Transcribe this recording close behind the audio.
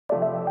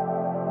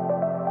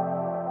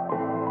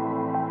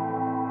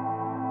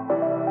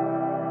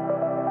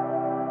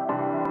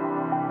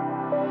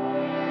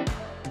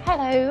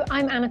Hello,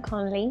 I'm Anna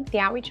Connolly, the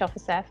Outreach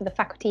Officer for the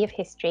Faculty of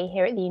History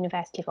here at the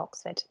University of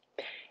Oxford.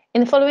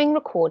 In the following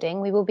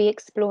recording, we will be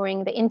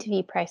exploring the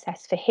interview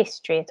process for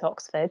history at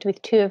Oxford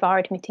with two of our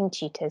admitting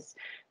tutors,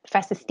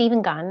 Professor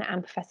Stephen Gunn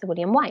and Professor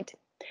William Whyte.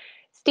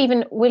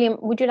 Stephen, William,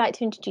 would you like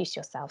to introduce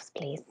yourselves,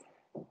 please?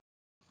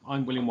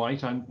 I'm William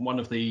Whyte. I'm one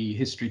of the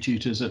history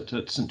tutors at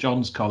St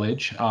John's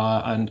College,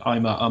 and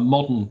I'm a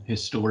modern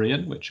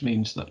historian, which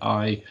means that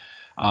I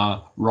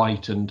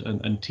write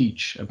and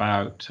teach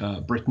about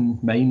Britain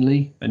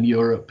mainly and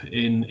Europe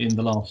in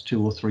the last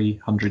 200 or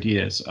 300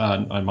 years.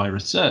 And my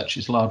research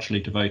is largely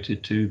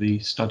devoted to the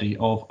study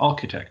of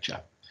architecture.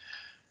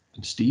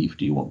 And Steve,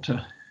 do you want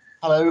to?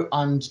 Hello,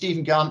 I'm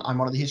Stephen Gunn. I'm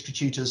one of the history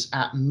tutors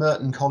at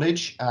Merton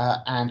College,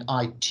 and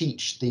I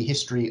teach the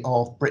history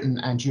of Britain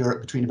and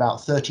Europe between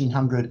about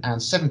 1300 and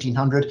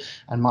 1700,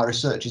 and my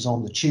research is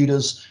on the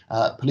Tudors,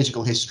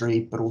 political history,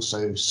 but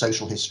also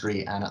social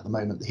history, and at the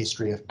moment the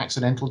history of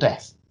accidental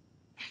death.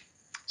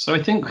 So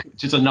I think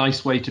which is a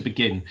nice way to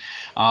begin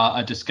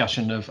a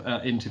discussion of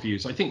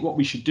interviews. I think what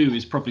we should do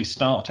is probably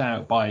start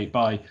out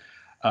by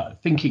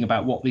thinking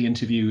about what the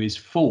interview is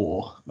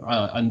for,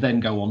 and then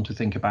go on to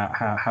think about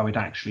how it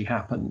actually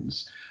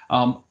happens.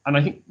 And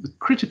I think the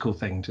critical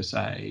thing to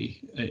say,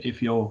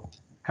 if you're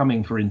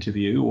coming for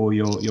interview or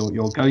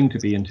you're going to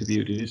be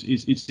interviewed, is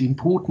it's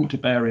important to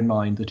bear in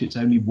mind that it's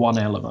only one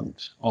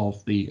element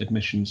of the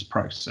admissions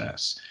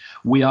process.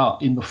 We are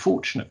in the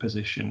fortunate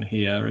position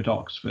here at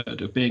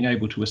Oxford of being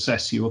able to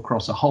assess you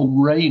across a whole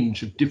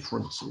range of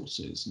different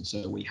sources. And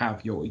so we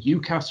have your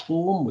UCAS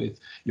form with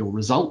your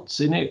results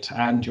in it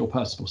and your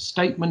personal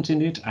statement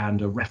in it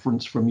and a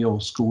reference from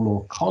your school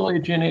or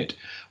college in it.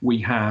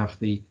 We have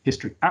the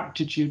history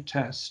aptitude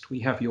test. We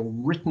have your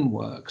written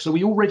work. So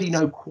we already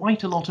know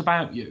quite a lot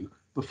about you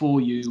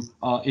before you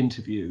are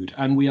interviewed,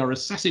 and we are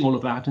assessing all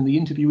of that, and the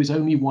interview is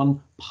only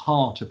one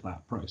part of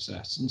that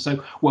process. And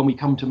so when we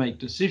come to make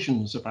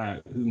decisions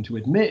about whom to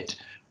admit,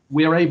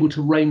 we are able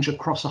to range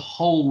across a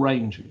whole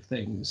range of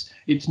things.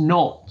 It's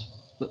not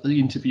that the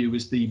interview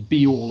is the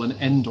be-all and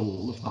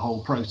end-all of the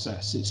whole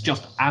process. It's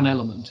just an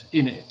element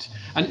in it,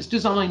 and it's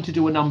designed to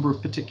do a number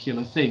of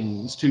particular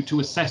things to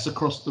assess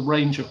across the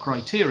range of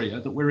criteria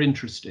that we're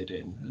interested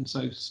in. And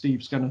so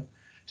Steve's going to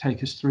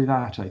take us through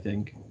that, I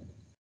think.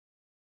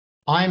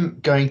 I'm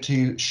going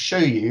to show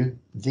you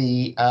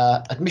the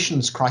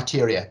admissions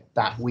criteria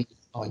that we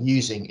are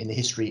using in the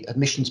history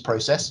admissions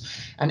process.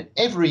 And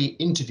every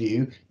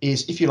interview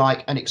is, if you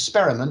like, an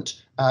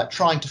experiment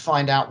trying to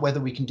find out whether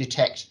we can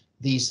detect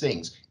these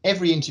things.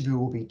 Every interview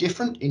will be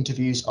different.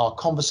 Interviews are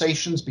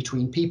conversations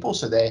between people,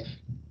 so they're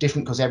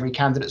different because every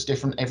candidate's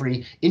different,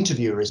 every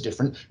interviewer is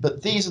different.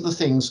 But these are the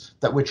things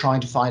that we're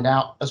trying to find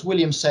out, as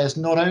William says,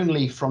 not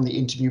only from the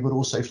interview, but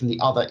also from the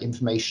other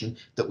information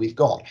that we've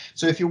got.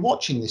 So if you're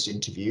watching this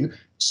interview,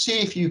 see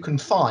if you can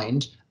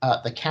find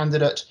the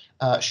candidate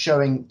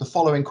showing the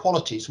following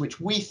qualities,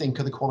 which we think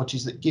are the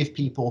qualities that give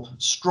people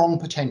strong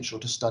potential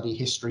to study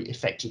history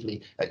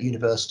effectively at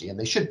university. And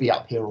they should be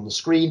up here on the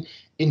screen: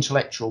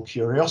 intellectual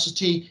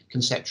curiosity,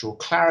 conceptual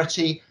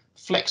clarity,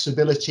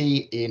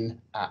 flexibility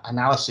in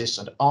analysis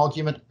and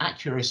argument,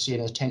 accuracy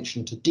and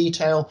attention to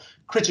detail,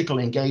 critical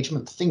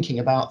engagement, thinking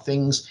about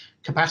things,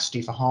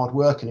 capacity for hard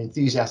work and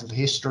enthusiasm for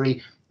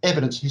history,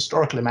 evidence,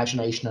 historical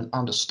imagination and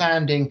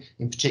understanding,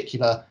 in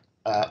particular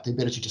the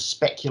ability to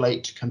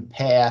speculate, to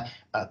compare,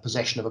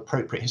 possession of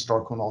appropriate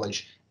historical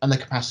knowledge, and the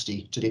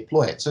capacity to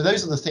deploy it. So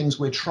those are the things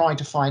we're trying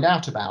to find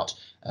out about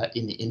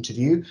in the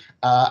interview,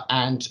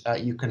 and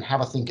you can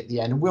have a think at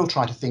the end, and we'll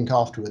try to think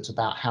afterwards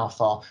about how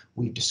far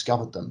we've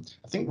discovered them.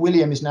 I think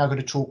William is now going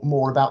to talk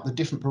more about the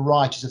different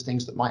varieties of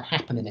things that might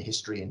happen in a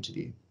history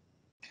interview.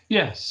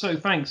 Yes, so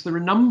thanks. There are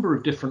a number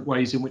of different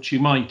ways in which you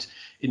might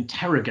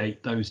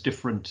interrogate those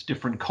different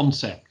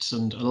concepts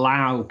and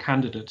allow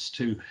candidates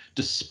to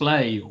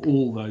display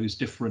all those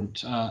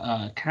different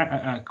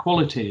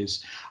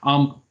qualities.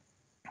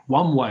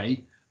 One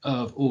way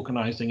of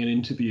organising an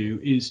interview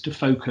is to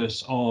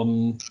focus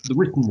on the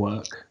written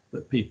work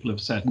that people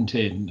have sent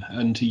in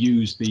and to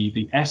use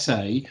the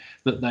essay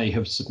that they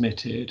have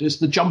submitted as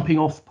the jumping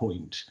off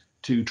point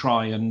to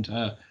try and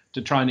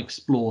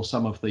explore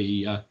some of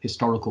the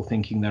historical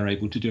thinking they're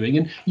able to doing.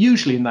 And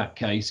usually in that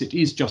case, it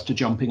is just a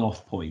jumping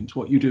off point.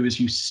 What you do is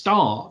you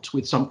start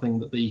with something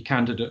that the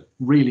candidate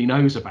really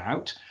knows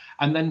about,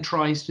 and then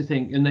tries to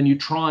think, and then you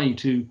try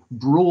to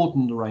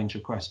broaden the range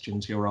of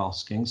questions you're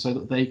asking so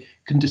that they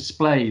can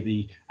display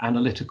the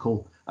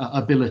analytical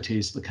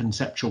abilities, the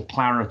conceptual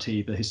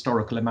clarity, the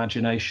historical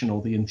imagination,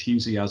 or the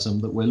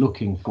enthusiasm that we're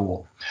looking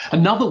for.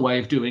 Another way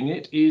of doing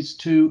it is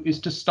to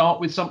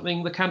start with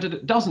something the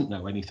candidate doesn't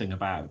know anything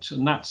about,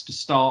 and that's to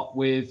start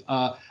with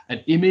an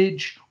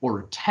image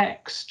or a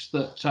text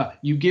that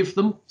you give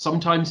them,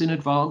 sometimes in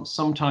advance,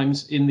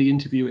 sometimes in the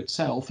interview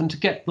itself, and to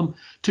get them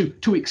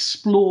to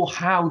explore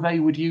how they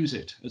would use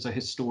it as a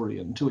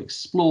historian, to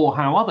explore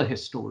how other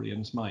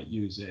historians might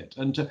use it,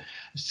 and to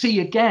see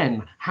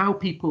again how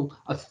people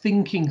are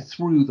thinking thinking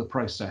through the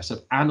process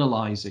of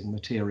analysing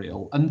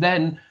material, and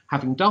then,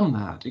 having done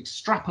that,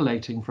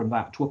 extrapolating from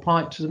that to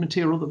apply it to the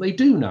material that they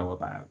do know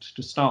about,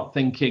 to start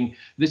thinking,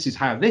 this is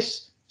how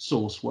this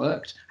source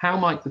worked, how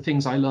might the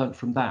things I learnt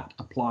from that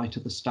apply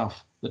to the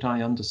stuff that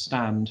I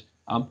understand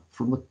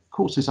from the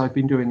courses I've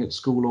been doing at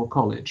school or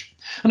college.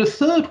 And a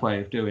third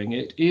way of doing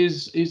it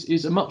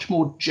is a much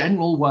more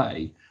general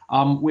way,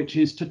 which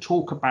is to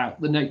talk about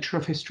the nature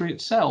of history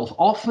itself,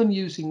 often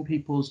using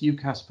people's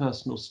UCAS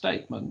personal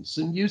statements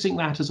and using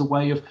that as a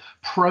way of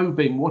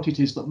probing what it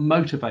is that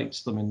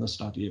motivates them in the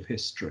study of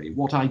history.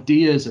 What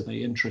ideas are they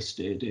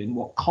interested in?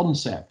 What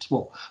concepts,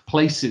 what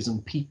places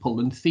and people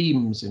and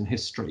themes in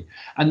history?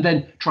 And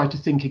then try to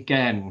think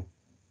again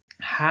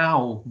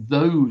how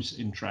those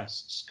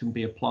interests can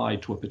be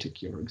applied to a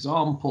particular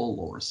example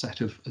or a set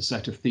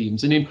of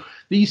themes. And in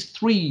these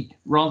three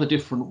rather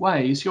different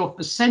ways, you're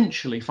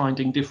essentially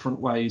finding different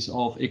ways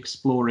of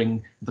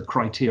exploring the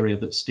criteria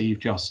that Steve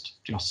just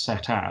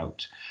set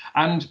out.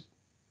 And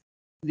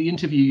the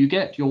interview you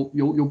get,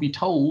 you'll be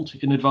told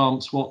in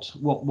advance what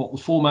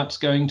the format's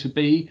going to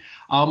be,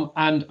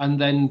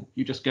 and then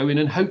you just go in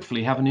and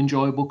hopefully have an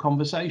enjoyable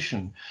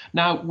conversation.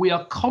 Now, we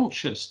are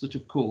conscious that,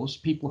 of course,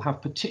 people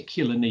have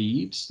particular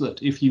needs, that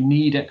if you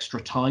need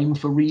extra time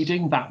for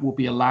reading, that will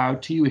be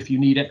allowed to you. If you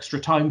need extra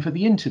time for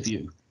the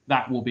interview,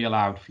 that will be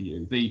allowed for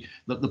you.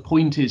 The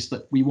point is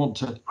that we want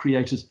to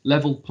create as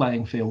level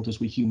playing field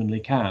as we humanly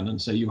can,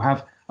 and so you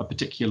have a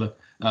particular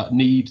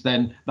need,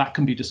 then that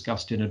can be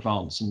discussed in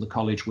advance, and the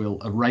college will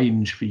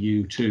arrange for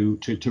you to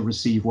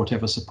receive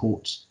whatever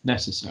support's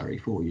necessary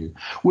for you.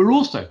 We're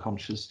also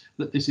conscious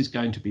that this is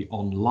going to be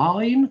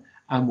online,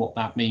 and what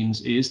that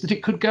means is that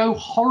it could go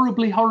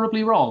horribly,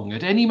 horribly wrong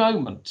at any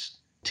moment.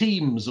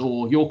 Teams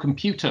or your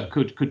computer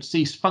could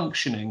cease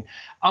functioning.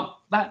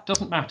 That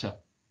doesn't matter.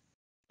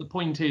 The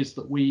point is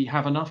that we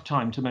have enough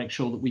time to make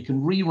sure that we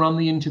can rerun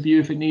the interview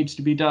if it needs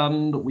to be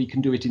done, that we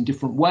can do it in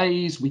different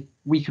ways,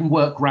 we can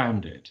work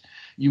around it.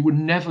 You would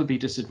never be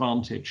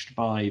disadvantaged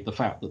by the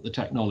fact that the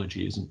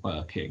technology isn't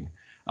working,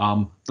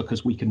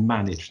 because we can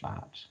manage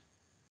that.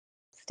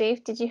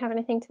 Steve, did you have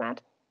anything to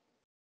add?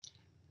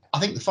 I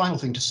think the final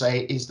thing to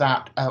say is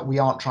that we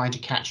aren't trying to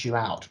catch you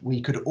out.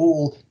 We could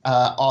all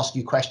ask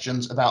you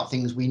questions about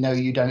things we know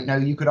you don't know.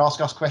 You could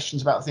ask us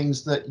questions about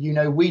things that you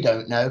know we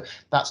don't know.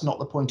 That's not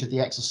the point of the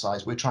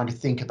exercise. We're trying to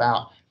think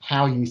about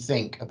how you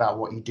think about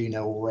what you do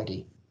know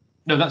already.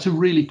 No, that's a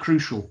really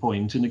crucial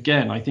point. And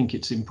again, I think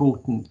it's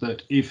important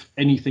that if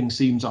anything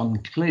seems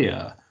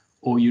unclear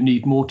or you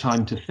need more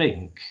time to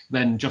think,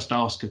 then just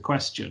ask a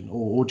question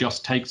or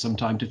just take some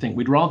time to think.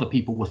 We'd rather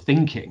people were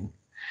thinking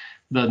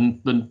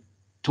than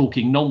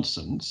talking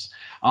nonsense.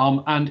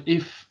 And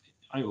if,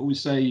 I always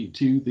say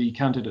to the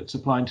candidates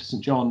applying to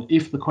St John,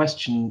 if the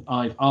question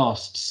I've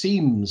asked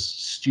seems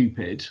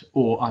stupid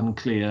or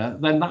unclear,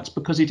 then that's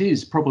because it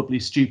is probably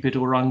stupid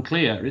or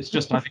unclear. It's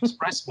just I've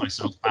expressed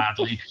myself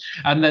badly,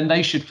 and then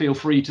they should feel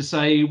free to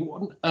say,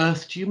 what on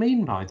earth do you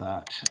mean by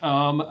that?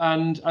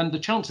 And the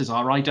chances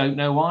are I don't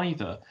know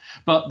either,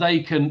 but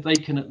we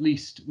can at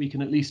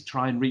least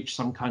try and reach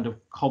some kind of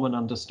common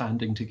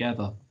understanding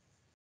together.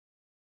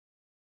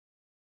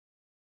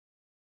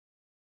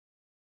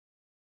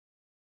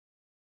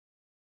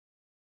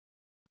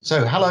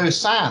 So, hello,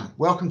 Sam.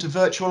 Welcome to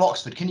Virtual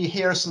Oxford. Can you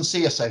hear us and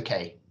see us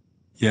okay?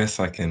 Yes,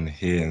 I can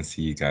hear and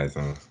see you guys.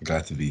 I'm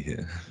glad to be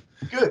here.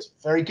 Good,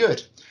 very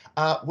good.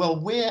 Well,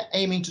 we're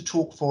aiming to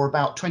talk for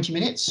about 20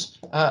 minutes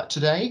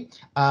today,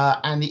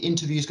 and the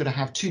interview is going to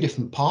have two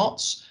different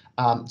parts.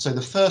 So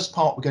the first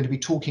part, we're going to be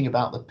talking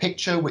about the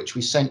picture, which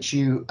we sent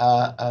you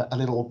a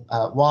little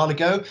while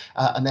ago.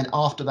 And then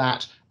after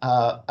that,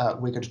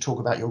 we're going to talk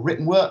about your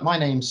written work. My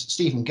name's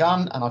Stephen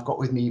Gunn, and I've got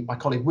with me my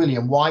colleague,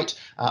 William Whyte.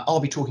 I'll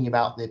be talking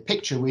about the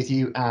picture with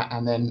you,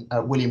 and then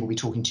William will be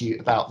talking to you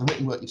about the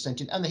written work you've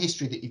sent in and the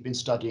history that you've been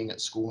studying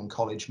at school and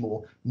college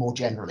more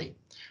generally.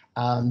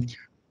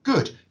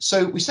 Good.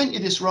 So we sent you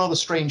this rather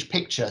strange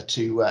picture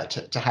to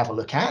have a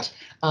look at,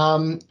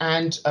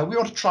 and we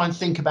want to try and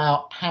think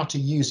about how to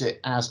use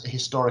it as a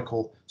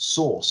historical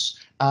source.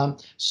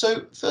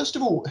 So first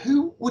of all,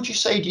 who would you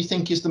say do you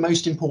think is the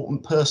most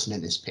important person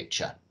in this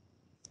picture?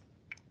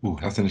 Oh,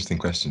 that's an interesting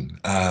question.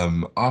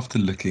 After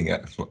looking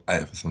at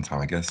it for some time,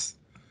 I guess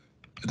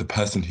the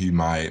person who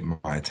my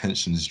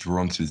attention is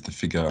drawn to is the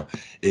figure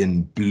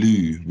in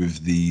blue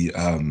with the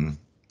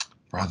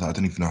rather, I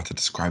don't even know how to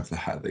describe the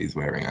hat that he's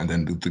wearing, and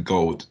then the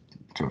gold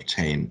kind of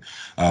chain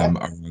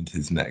around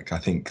his neck. I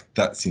think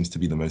that seems to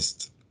be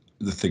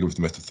the figure with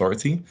the most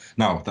authority.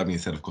 Now, that being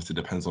said, of course, it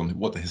depends on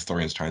what the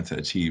historian's trying to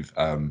achieve,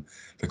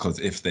 because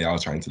if they are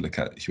trying to look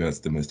at who has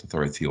the most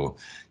authority or,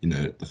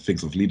 the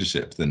figures of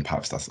leadership, then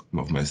perhaps that's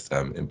of most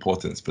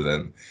importance. But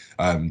then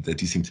there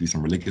do seem to be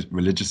some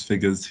religious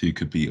figures who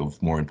could be of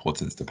more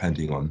importance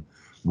depending on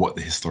what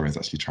the historian's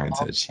actually trying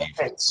to achieve.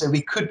 Okay, so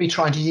we could be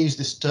trying to use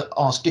this to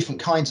ask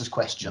different kinds of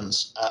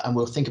questions, and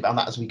we'll think about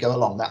that as we go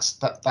along.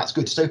 That's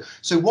good.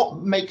 So what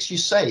makes you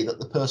say that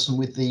the person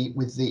with the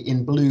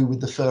in blue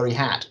with the furry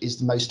hat is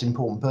the most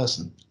important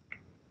person?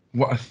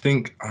 What I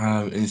think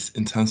is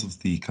in terms of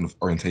the kind of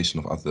orientation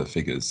of other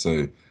figures.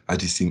 So I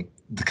do see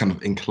the kind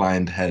of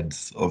inclined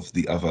heads of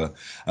the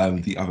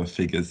other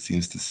figures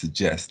seems to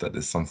suggest that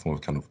there's some form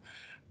of kind of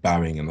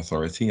bowing and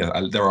authority.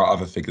 There are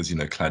other figures, you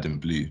know, clad in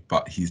blue,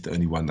 but he's the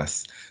only one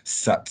that's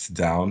sat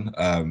down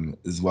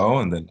as well.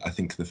 And then I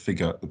think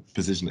the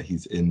position that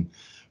he's in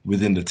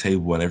within the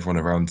table and everyone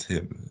around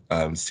him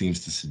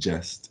seems to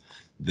suggest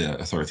the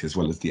authority, as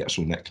well as the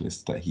actual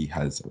necklace that he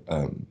has,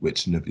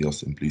 which nobody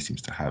else in blue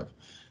seems to have.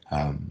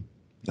 I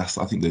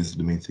think those are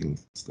the main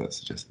things that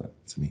suggest that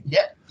to me.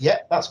 Yeah,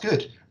 that's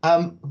good.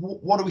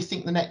 What do we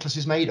think the necklace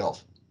is made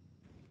of?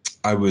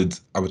 I would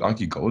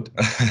argue gold.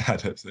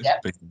 I'd hope so, Yeah,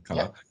 based on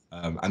color,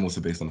 and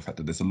also based on the fact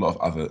that there's a lot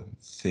of other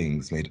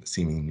things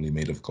seemingly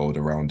made of gold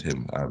around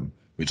him,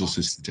 which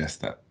also suggests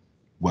that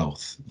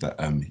wealth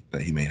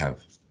that he may have.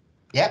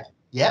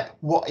 Yeah.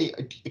 What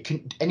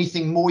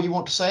anything more you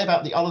want to say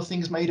about the other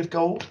things made of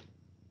gold?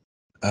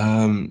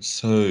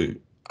 So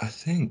I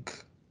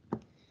think,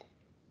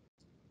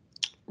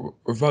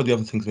 about the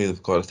other things made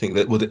of gold, I think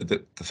that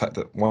the fact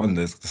that one,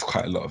 there's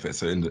quite a lot of it.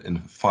 So in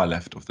the far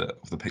left of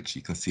the picture,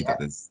 you can see that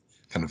there's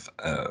kind of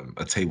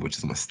a table which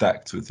is almost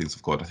stacked with things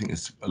of gold. I think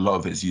a lot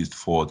of it is used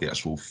for the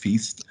actual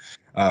feast.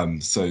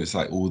 So it's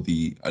like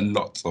a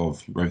lot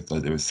of,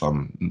 there is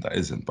some that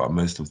isn't, but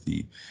most of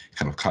the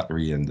kind of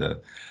cutlery and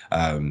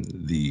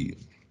the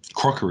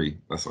crockery,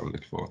 that's what I'm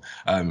looking for,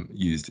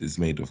 used is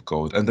made of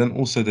gold. And then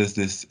also there's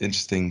this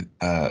interesting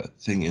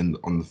thing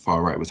on the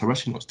far right, which I'm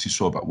actually not too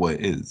sure about what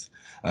it is.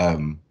 But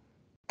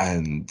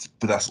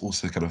that's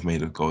also kind of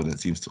made of gold, and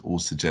it seems to all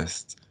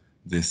suggest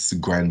this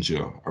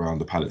grandeur around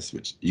the palace,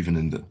 which even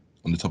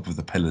on the top of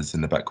the pillars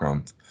in the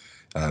background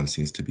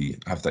seems to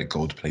have that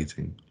gold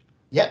plating.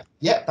 Yeah,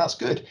 that's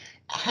good.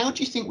 How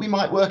do you think we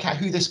might work out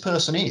who this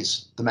person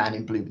is, the man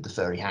in blue with the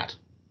furry hat?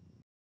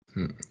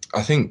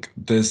 I think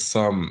there's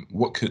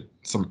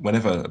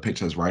whenever a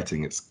picture is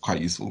writing, it's quite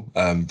useful.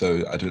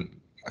 Though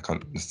I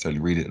can't necessarily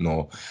read it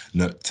nor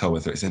tell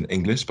whether it's in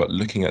English, but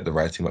looking at the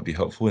writing might be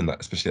helpful in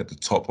that, especially at the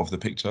top of the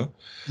picture.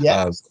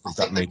 Yeah, I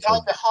think the guy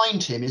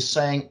behind him is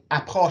saying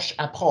approche,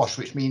 approche,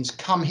 which means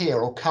come here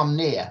or come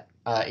near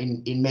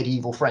in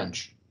medieval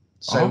French.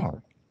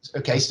 So,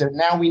 okay, so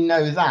now we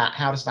know that.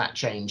 How does that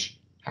change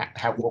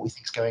what we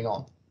think is going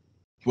on?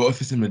 Well, if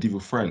it's in medieval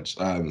French,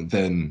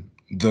 then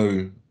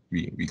though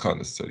we can't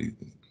necessarily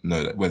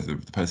know that whether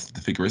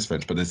the figure is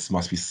French, but there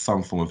must be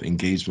some form of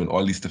engagement, or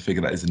at least a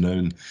figure that is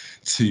known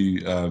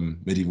to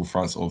medieval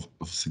France, of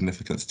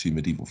significance to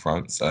medieval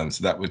France. So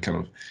that would kind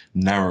of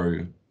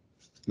narrow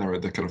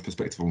the kind of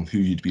perspective on who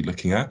you'd be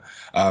looking at.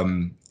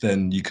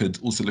 Then you could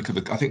also look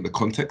at I think the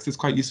context is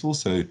quite useful.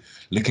 So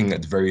looking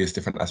at the various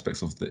different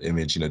aspects of the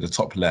image, you know, the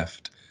top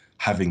left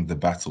having the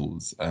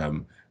battles,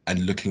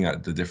 and looking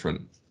at the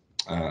different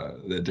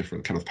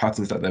kind of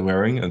patterns that they're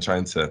wearing, and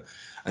trying to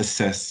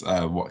assess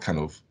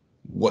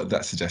what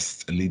that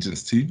suggests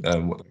allegiance to,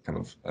 what that kind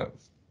of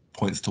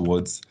points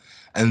towards.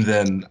 And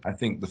then I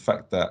think the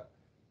fact that,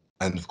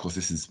 and of course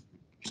this is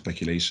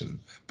speculation,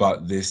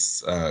 but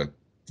this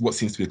what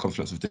seems to be a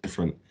confluence of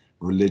different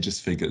religious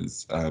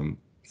figures, and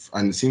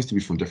it seems to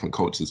be from different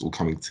cultures all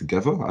coming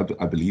together,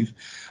 I believe.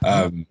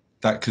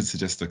 That could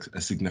suggest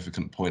a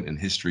significant point in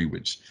history,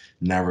 which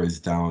narrows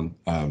down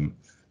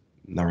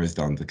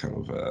the kind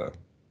of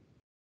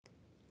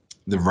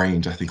the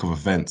range, I think, of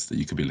events that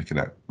you could be looking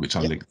at, which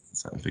are linked to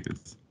certain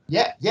figures.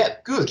 Yeah,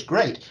 good,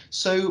 great.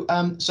 So,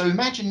 so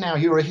imagine now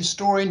you're a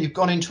historian, you've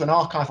gone into an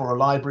archive or a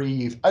library,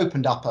 you've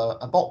opened up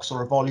a box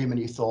or a volume,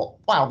 and you thought,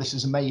 wow, this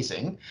is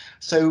amazing.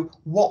 So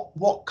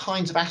what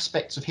kinds of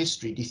aspects of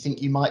history do you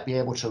think you might be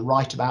able to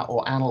write about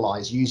or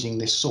analyze using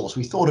this source?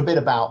 We thought a bit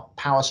about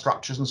power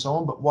structures and so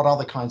on, but what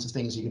other kinds of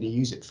things are you going to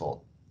use it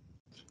for?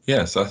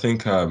 Yeah, so I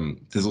think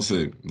there's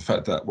also the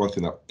fact that one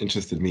thing that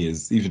interested me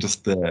is even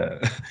just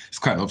it's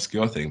quite an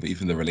obscure thing, but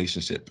even the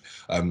relationship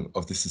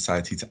of this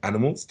society to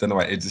animals. Don't know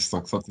why, it's just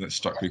like something that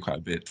struck me quite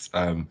a bit.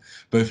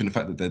 Both in the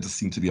fact that there do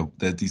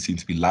seem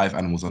to be live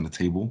animals on the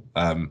table,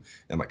 and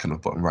like kind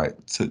of bottom right,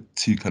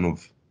 two kind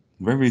of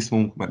very, very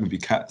small, like maybe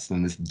cats,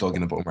 and this dog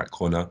in the bottom right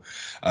corner.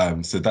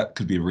 So that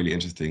could be a really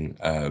interesting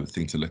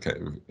thing to look at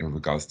in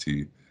regards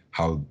to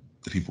how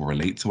the people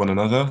relate to one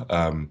another.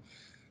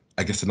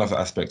 I guess another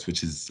aspect,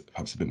 which is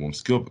perhaps a bit more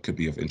obscure but could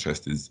be of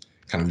interest, is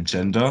kind of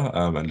gender,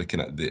 and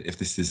looking at if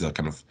this is a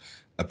kind of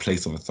a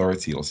place of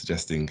authority, or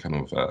suggesting kind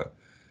of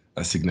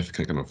a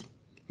significant kind of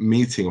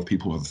meeting of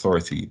people with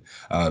authority.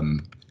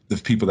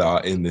 The people that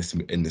are in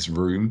this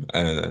room,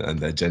 and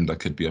their gender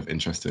could be of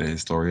interest to a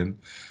historian.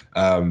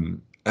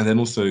 And then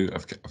also, I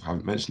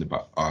haven't mentioned it,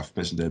 but I've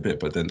mentioned it a bit,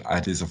 but then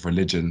ideas of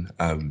religion,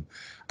 and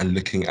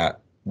looking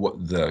at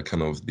what the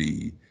kind of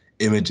the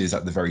images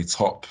at the very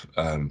top,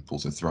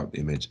 also throughout the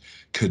image,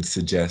 could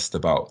suggest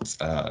about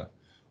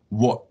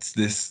what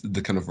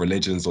the kind of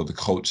religions or the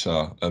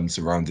culture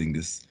surrounding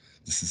the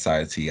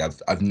society.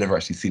 I've never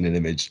actually seen an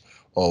image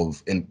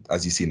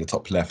as you see in the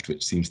top left,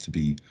 which seems to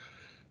be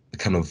a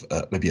kind of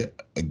maybe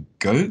a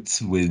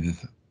goat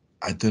with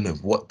I don't know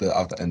what the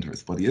other end of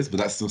its body is, but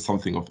that's still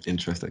something of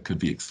interest that could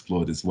be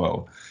explored as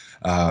well.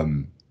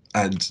 And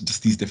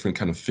just these different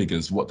kind of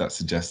figures, what that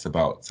suggests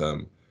about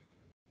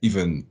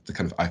even the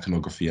kind of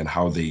iconography and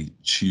how they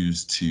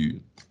choose to,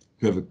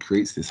 whoever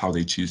creates this, how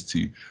they choose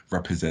to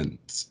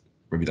represent,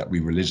 maybe that be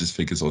religious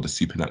figures or the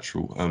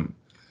supernatural,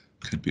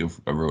 could be of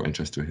a real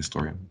interest to a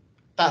historian.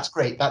 That's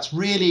great. That's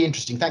really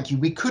interesting. Thank you.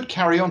 We could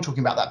carry on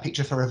talking about that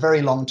picture for a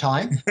very long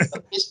time.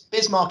 But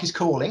Bismarck is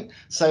calling,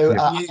 so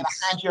I'm going to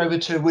hand you over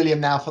to William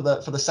now for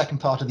the second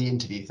part of the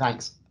interview.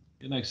 Thanks.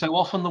 You know, so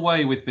off on the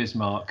way with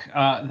Bismarck.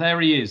 There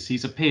he is.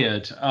 He's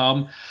appeared.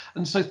 And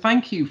so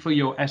thank you for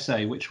your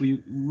essay, which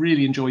we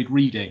really enjoyed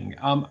reading.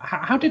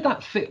 How did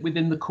that fit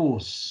within the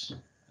course?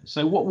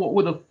 So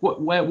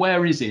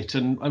where is it,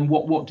 and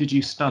what did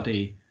you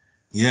study?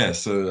 Yeah,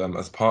 so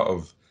as part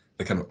of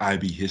the kind of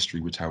IB history,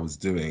 which I was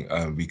doing,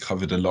 we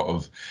covered a lot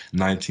of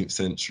 19th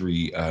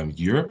century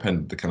Europe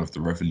and the kind of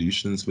the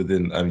revolutions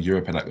within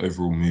Europe and that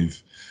overall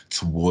move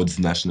towards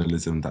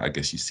nationalism that I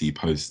guess you see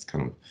post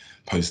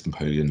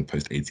Napoleon,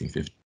 post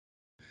 1850.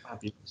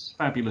 Fabulous,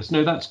 fabulous.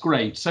 No, that's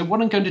great. So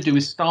what I'm going to do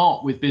is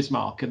start with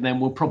Bismarck, and then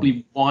we'll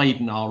probably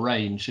widen our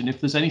range. And if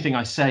there's anything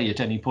I say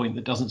at any point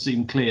that doesn't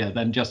seem clear,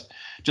 then just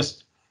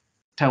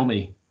tell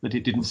me that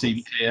it didn't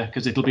seem clear,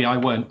 because it'll be I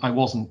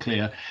wasn't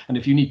clear. And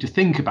if you need to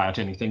think about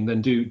anything,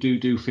 then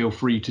do feel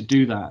free to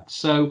do that.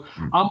 So,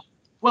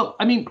 well,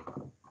 I mean,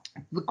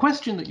 the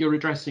question that you're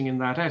addressing in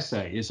that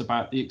essay is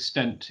about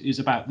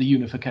the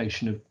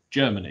unification of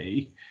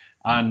Germany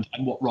and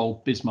what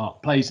role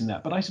Bismarck plays in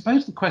that. But I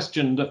suppose the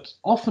question that's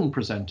often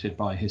presented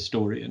by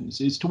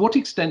historians is, to what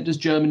extent does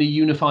Germany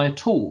unify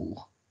at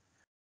all?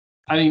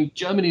 I mean,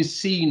 Germany is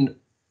seen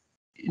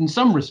in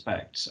some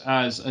respects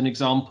as an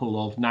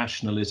example of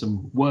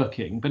nationalism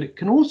working, but it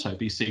can also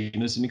be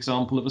seen as an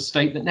example of a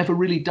state that never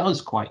really does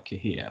quite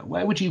cohere.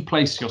 Where would you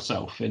place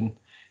yourself in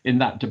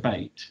that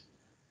debate?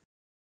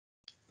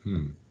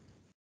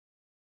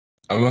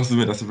 I must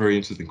admit, that's a very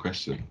interesting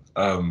question.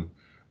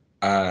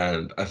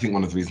 And I think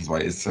one of the reasons why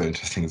it's so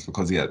interesting is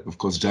because, yeah, of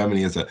course,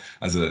 Germany as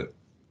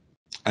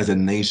a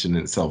nation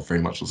in itself very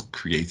much was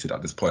created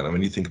at this point. And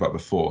when you think about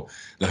before,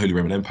 the Holy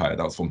Roman Empire,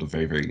 that was formed of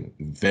very, very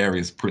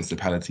various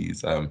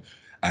principalities.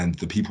 And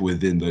the people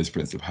within those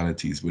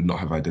principalities would not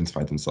have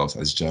identified themselves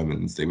as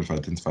Germans. They would have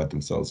identified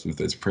themselves with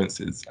those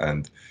princes.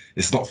 And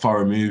it's not far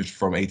removed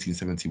from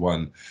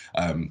 1871,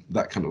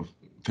 that kind of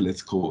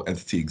political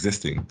entity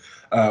existing.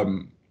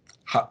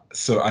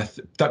 So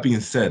that being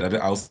said, I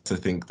also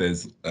think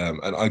there's an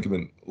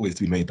argument always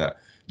to be made that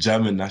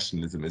German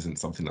nationalism isn't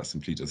something that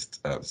simply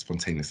just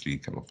spontaneously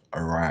kind of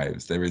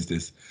arrives. There is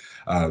this,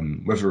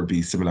 whether it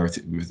be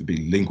similarity, whether it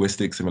be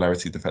linguistic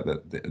similarity, the fact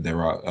that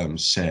there are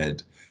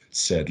shared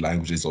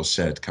languages or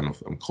shared kind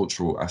of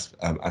cultural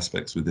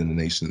aspects within the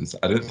nations.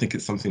 I don't think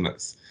it's something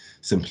that's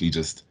simply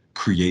just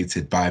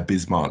created by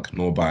Bismarck,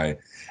 nor by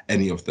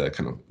any of the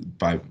kind of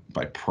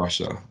by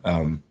Prussia.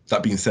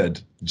 That being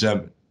said,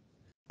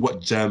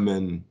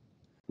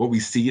 what we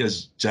see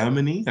as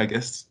Germany, I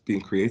guess,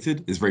 being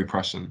created is very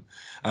Prussian.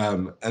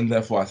 And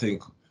therefore, I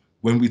think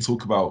when we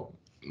talk about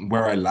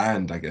where I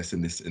land, I guess,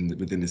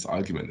 within this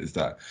argument is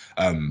that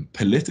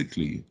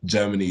politically,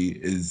 Germany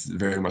is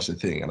very much a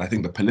thing. And I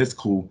think the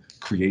political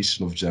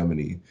creation of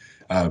Germany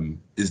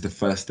is the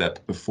first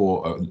step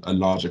before a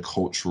larger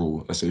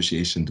cultural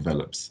association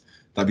develops.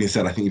 That being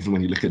said, I think even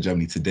when you look at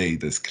Germany today,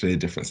 there's clear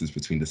differences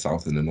between the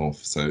South and the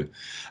North. So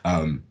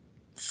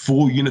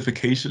full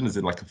unification, as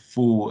in like a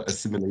full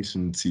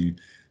assimilation to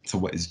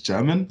what is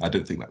German, I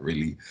don't think that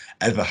really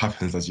ever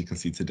happens, as you can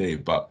see today.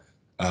 But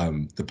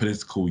the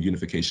political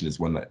unification is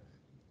one that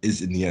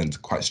is in the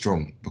end quite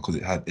strong because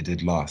it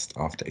did last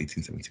after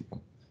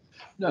 1871.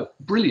 No,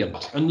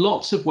 brilliant, and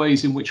lots of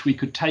ways in which we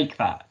could take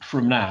that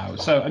from now.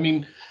 So, I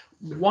mean,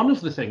 one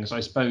of the things I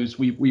suppose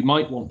we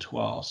might want to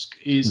ask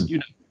is, you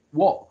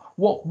know,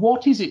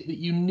 what is it that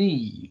you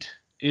need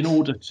in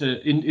order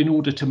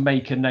to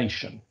make a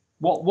nation?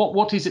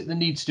 What is it that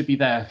needs to be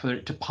there for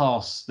it to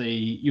pass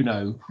the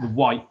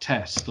Whyte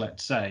test,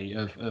 let's say,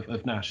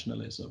 of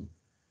nationalism?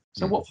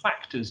 So what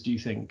factors do you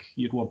think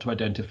you'd want to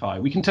identify?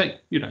 We can take,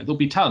 there'll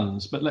be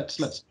tons, but let's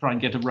try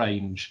and get a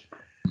range.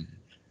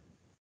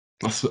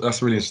 That's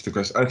a really interesting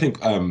question. I think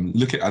and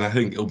I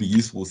think it'll be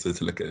useful also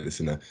to look at this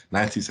in a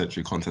 19th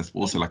century context,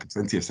 but also like a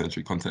 20th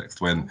century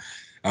context when,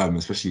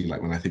 especially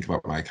like when I think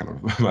about my kind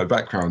of my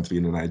background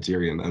being a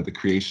Nigerian and the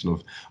creation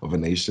of a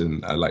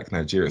nation like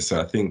Nigeria.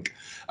 So I think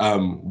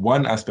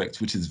one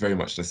aspect which is very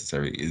much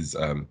necessary is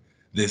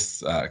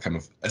this kind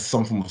of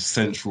some form of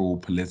central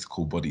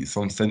political body,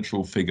 some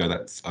central figure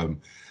that's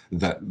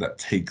that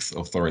takes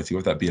authority,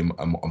 whether that be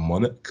a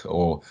monarch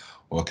or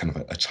kind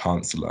of a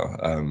chancellor,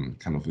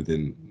 kind of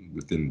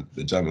within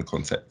the German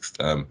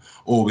context,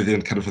 or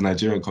within kind of the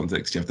Nigerian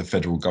context, you have the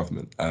federal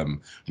government,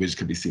 which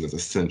can be seen as a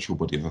central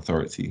body of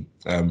authority.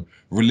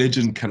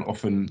 Religion can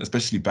often,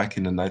 especially back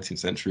in the 19th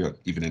century, or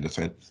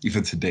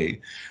even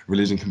today,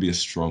 religion can be a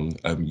strong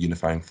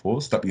unifying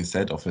force. That being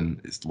said, often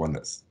it's the one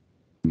that's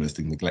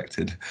mostly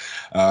neglected.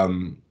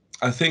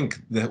 I think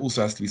there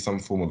also has to be some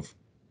form of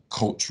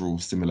cultural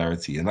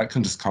similarity, and that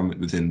can just come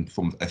within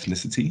form of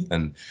ethnicity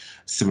and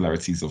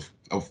similarities of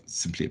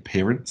simply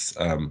appearance,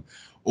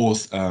 or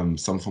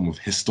some form of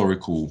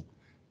historical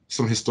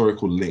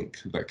link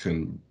that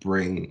can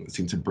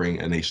seem to bring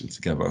a nation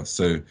together.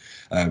 So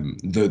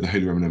though the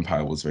Holy Roman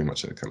Empire was very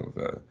much a kind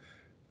of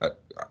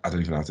I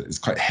don't even know how to, it's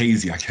quite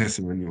hazy, I guess,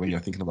 when you're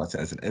thinking about it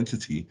as an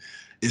entity,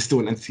 it's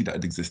still an entity that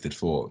had existed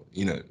for,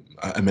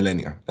 a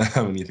millennia,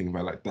 when you think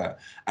about it like that,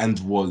 and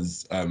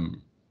was,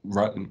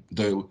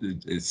 though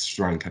its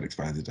strength had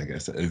expanded, I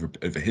guess,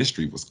 over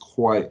history, was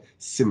quite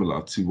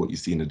similar to what you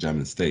see in the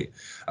German state.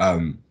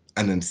 And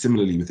then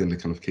similarly, within the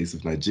kind of case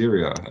of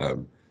Nigeria,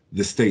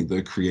 the state,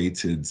 though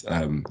created,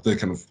 though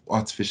kind of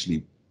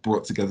artificially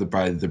brought together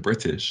by the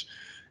British,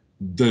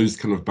 those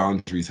kind of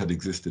boundaries had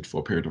existed for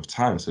a period of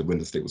time. So when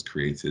the state was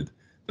created,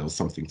 there was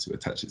something to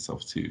attach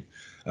itself to.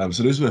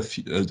 So those are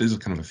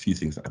kind of a few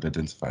things that I'd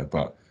identify.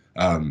 But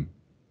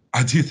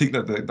I do think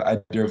that the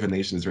idea of a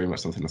nation is very much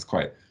something that's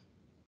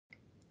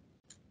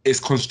it's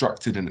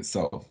constructed in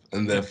itself,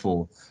 and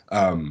therefore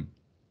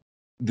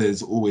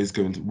there's always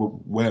going to,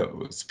 where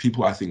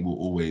people, I think, will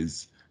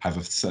always have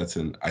a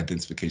certain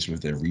identification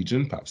with their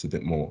region, perhaps a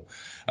bit more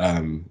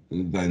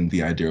than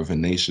the idea of a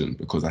nation,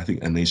 because I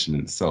think a nation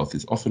in itself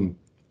is often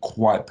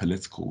quite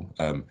political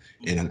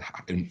in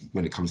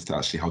when it comes to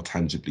actually how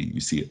tangibly you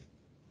see it.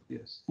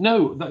 Yes.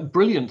 No,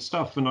 brilliant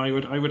stuff, and I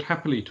would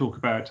happily talk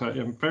about.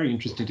 I'm very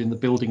interested in the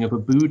building of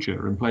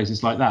Abuja and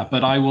places like that.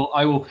 But I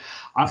will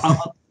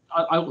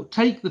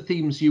take the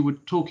themes you were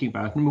talking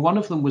about, and one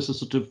of them was a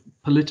sort of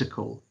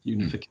political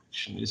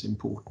unification is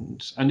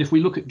important. And if we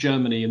look at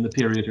Germany in the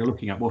period you're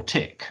looking at, well,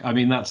 tick. I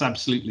mean, that's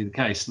absolutely the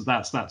case.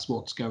 That's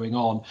what's going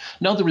on.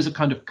 Now there is a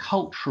kind of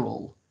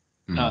cultural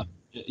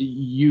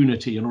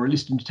unity, or at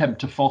least an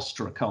attempt to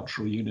foster a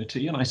cultural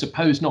unity, and I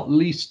suppose not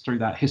least through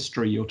that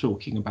history you're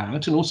talking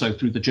about, and also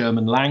through the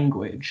German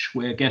language.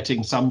 We're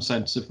getting some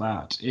sense of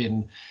that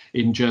in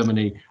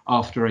Germany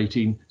after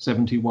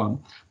 1871.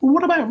 But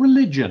what about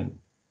religion,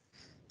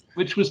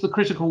 which was the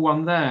critical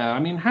one there? I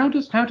mean, how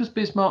does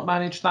Bismarck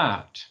manage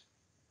that?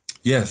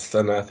 Yes,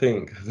 and I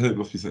think it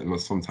must be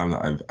some time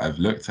that I've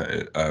looked at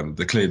it.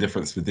 The clear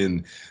difference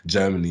within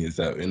Germany is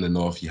that in the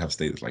north you have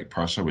states like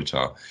Prussia, which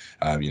are,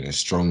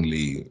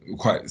 strongly,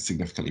 quite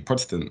significantly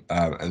Protestant,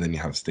 and then you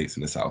have states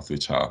in the south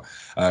which are,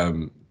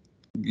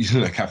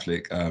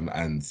 Catholic,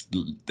 and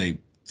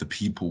the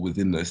people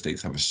within those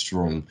states have a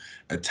strong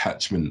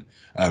attachment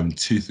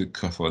to the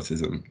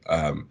Catholicism,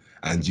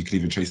 and you can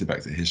even trace it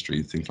back to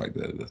history, things like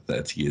the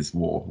 30 Years'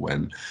 War,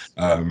 when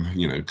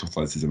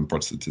Catholicism and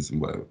Protestantism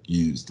were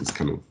used as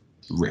kind of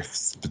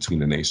rifts between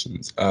the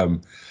nations.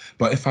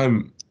 But if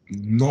I'm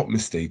not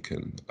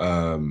mistaken,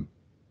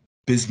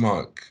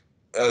 Bismarck,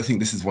 I think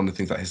this is one of the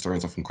things that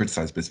historians often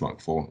criticize Bismarck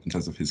for, in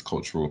terms of his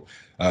cultural,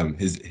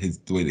 the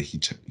way that he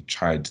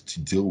tried to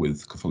deal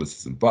with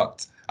Catholicism.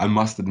 But I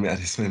must admit, at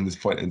this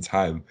point in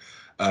time,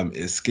 it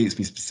escapes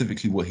me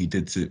specifically what he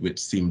did which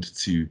seemed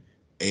to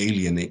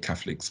alienate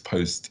Catholics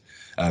post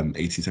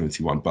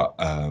 1871. But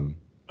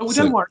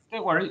don't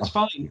worry, it's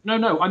fine.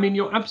 No, I mean,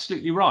 you're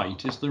absolutely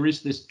right. There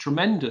is this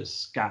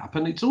tremendous gap,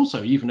 and it's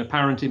also even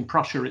apparent in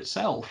Prussia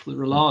itself. There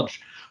are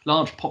large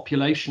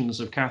populations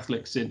of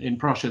Catholics in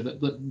Prussia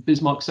that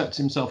Bismarck sets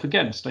himself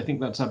against. I think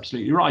that's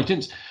absolutely right.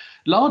 It's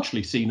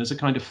largely seen as a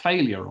kind of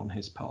failure on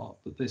his part,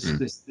 that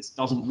this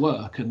doesn't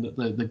work, and that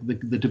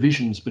the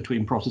divisions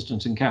between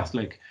Protestant and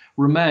Catholic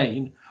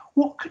remain.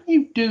 What can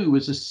you do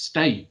as a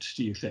state,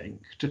 do you think,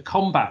 to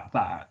combat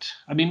that?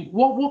 I mean,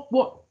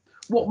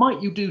 what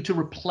might you do to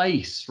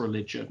replace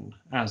religion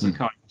as a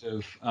kind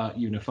of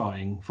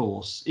unifying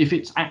force if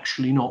it's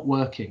actually not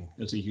working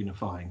as a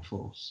unifying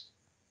force?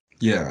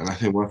 Yeah, and I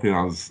think one thing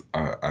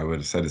I would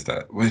have said is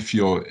that if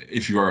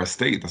you are a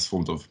state that's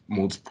formed of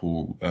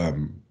multiple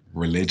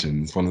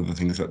religions, one of the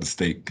things that the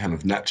state kind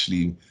of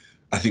naturally,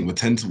 I think, would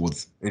tend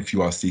towards, if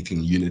you are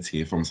seeking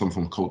unity from some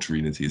form of cultural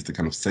unity, is to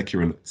kind of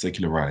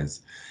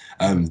secularize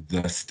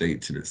the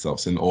state in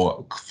itself,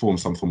 or form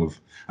some form of.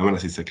 And when I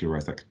say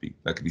secularize, that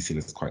could be seen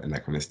as quite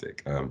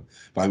anachronistic.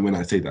 But when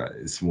I say that,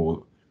 it's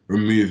more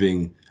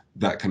removing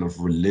that kind of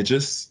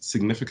religious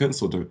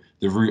significance, or the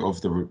root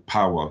of the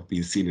power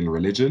being seen in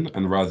religion,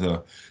 and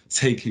rather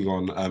taking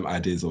on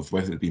ideas of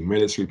whether it be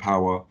military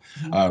power,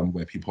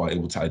 where people are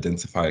able to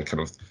identify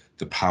kind of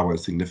the power and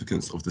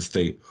significance of the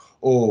state,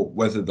 or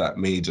whether that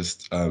may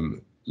just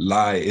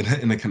lie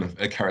in a kind of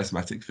a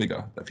charismatic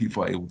figure that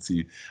people are able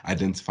to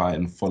identify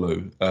and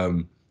follow,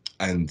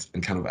 and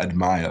kind of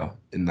admire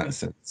in that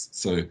sense.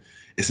 So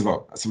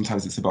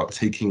sometimes it's about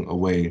taking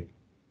away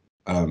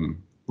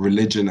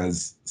religion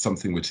as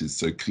something which is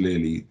so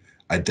clearly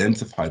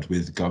identified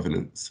with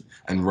governance,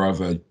 and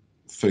rather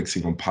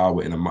focusing on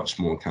power in a much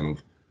more kind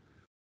of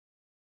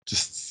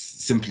just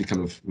simply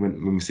kind of,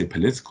 when we say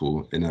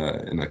political, in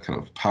a kind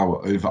of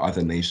power over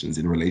other nations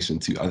in relation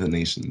to other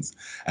nations,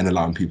 and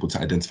allowing people to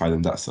identify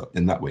them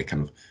in that way,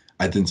 kind of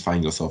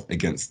identifying yourself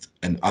against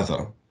an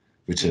other,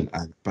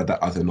 but that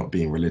other not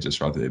being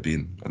religious, rather it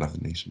being another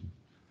nation.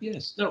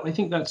 Yes, no, I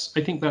think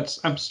that's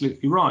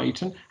absolutely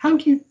right. And how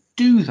do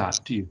do that,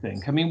 do you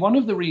think? I mean, one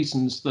of the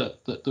reasons that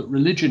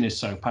religion is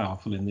so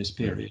powerful in this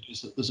period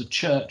is that there's a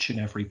church in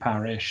every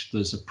parish,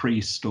 there's a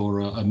priest or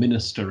a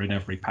minister in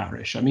every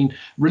parish. I mean,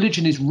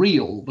 religion is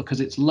real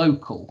because it's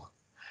local.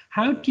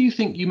 How do you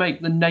think you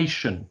make the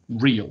nation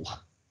real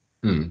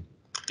in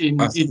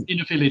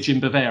a village in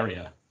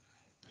Bavaria?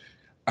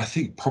 I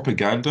think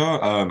propaganda,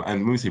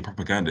 and when we say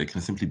propaganda, it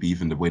can simply be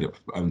even the way that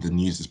the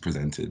news is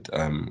presented.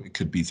 It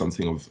could be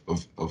something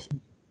of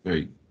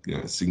very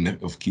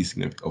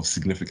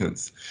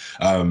significance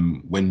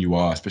when you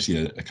are,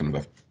 especially a kind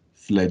of a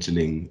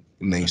fledgling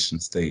nation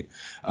state,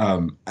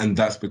 and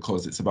that's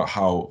because it's about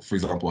how, for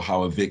example,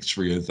 how a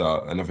victory of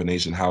another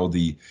nation, how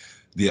the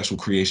actual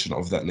creation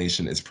of that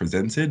nation is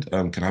presented,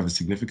 can have a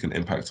significant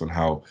impact on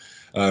how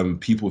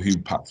people who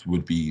perhaps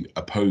would be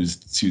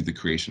opposed to the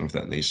creation of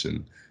that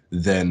nation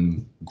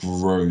then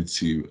grow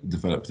to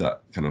develop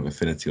that kind of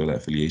affinity or that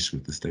affiliation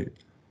with the state.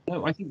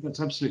 No, I think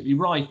that's absolutely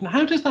right. And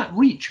how does that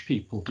reach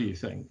people, do you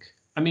think?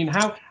 I mean,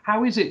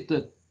 how is it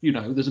that,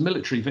 there's a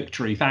military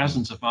victory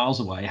thousands of miles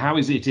away? How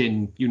is it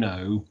in,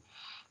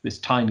 this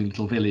tiny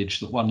little village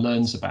that one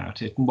learns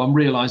about it and one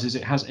realizes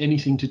it has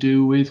anything to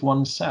do with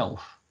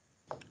oneself?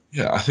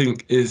 Yeah, I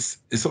think it's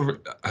sort of,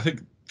 I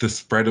think the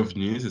spread of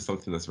news is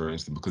something that's very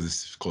interesting because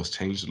it's, of course,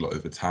 changed a lot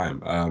over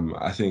time.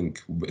 I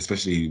think,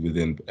 especially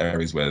within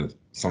areas where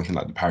something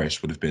like the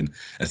parish would have been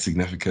a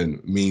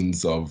significant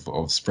means of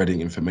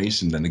spreading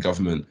information, then the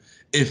government,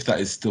 if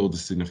that is still the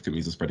significant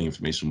means of spreading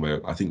information,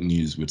 where I think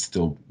news would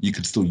still, you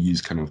could still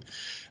use kind of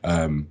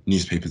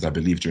newspapers, I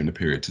believe, during the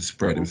period to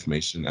spread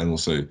information, and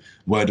also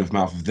word of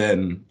mouth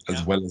then,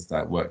 as well as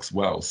that, works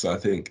well. So I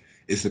think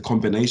it's a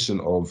combination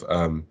of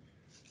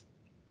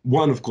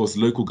one, of course,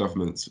 local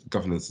governance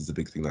is a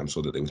big thing that I'm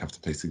sure that they would have to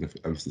place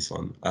significant emphasis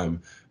on.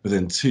 But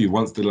then two,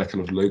 once the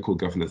kind of local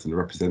governance and the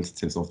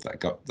representatives of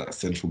that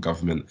central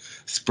government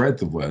spread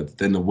the word,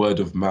 then the word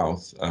of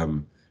mouth,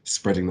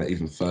 spreading that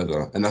even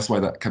further. And that's why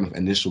that kind of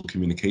initial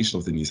communication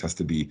of the news has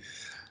to be,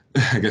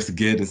 I guess,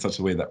 geared in such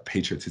a way that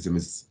patriotism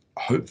is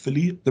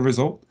hopefully the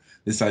result.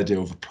 This idea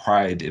of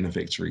pride in a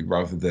victory,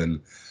 rather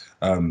than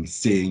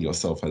seeing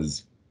yourself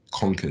as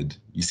conquered,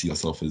 you see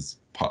yourself as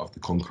part of the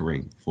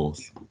conquering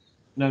force.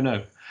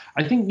 No.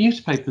 I think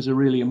newspapers are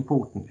really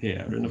important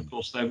here. And of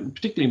course, they're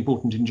particularly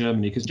important in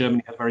Germany because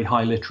Germany has very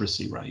high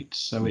literacy rates.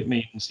 So it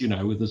means,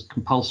 there's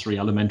compulsory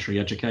elementary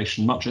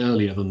education much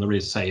earlier than there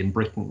is, say, in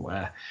Britain,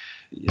 where,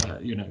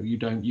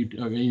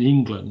 in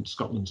England,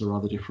 Scotland's a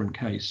rather different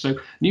case. So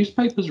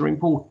newspapers are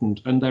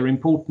important, and they're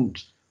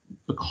important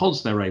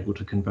because they're able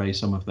to convey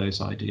some of those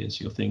ideas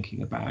you're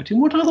thinking about. In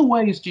what other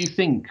ways do you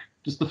think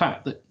does the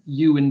fact that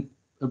you in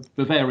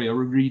Bavaria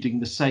are reading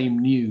the same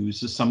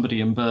news as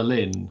somebody in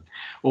Berlin,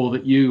 or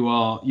that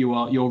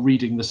you're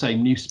reading the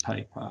same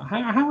newspaper?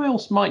 How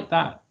else might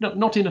that,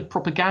 not in a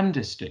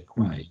propagandistic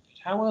way,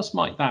 how else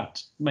might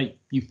that make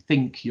you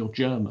think you're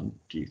German,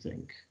 do you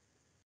think?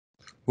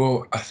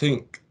 Well, I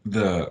think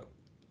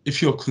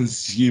if you're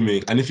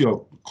consuming, and if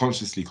you're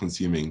consciously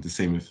consuming the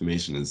same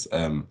information as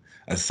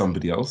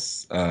somebody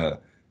else,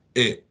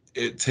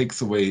 it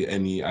takes away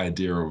any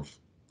idea of,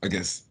 I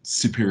guess,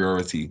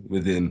 superiority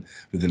within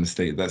the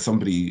state, that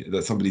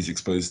somebody's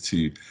exposed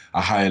to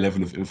a higher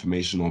level of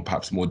information or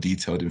perhaps more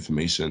detailed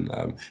information.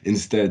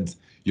 Instead,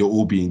 you're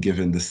all being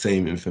given the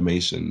same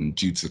information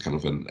due to kind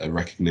of a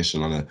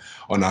recognition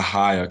on a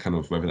higher kind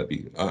of, whether that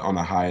be on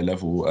a higher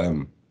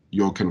level.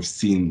 You're kind of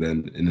seen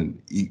then in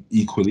an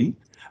equally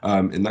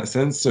in that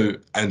sense. So,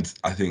 and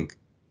I think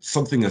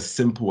something as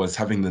simple as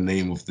having the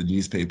name of the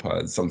newspaper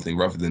as something,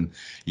 rather than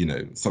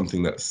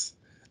something that's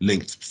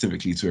linked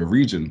specifically to a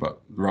region, but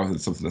rather than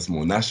something that's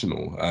more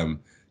national.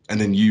 And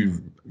then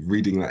you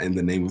reading that in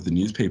the name of the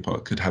newspaper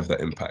could have that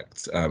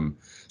impact.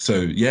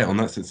 So yeah, on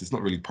that sense, it's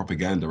not really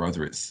propaganda,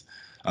 rather it's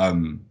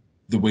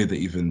the way that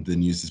even the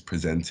news is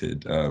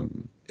presented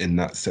in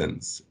that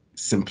sense,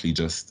 simply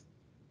just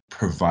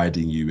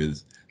providing you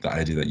with the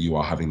idea that you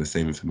are having the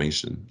same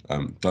information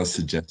does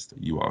suggest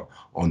that you are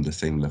on the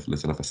same level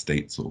as another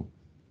state or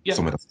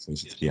somewhere that's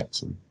closer to the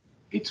action.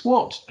 It's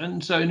what,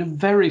 and so in a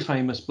very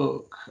famous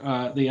book,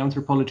 the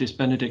anthropologist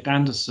Benedict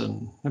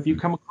Anderson, have you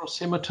come across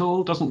him at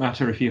all? Doesn't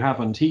matter if you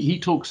haven't. He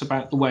talks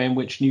about the way in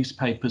which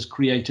newspapers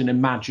create an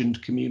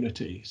imagined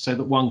community, so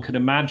that one can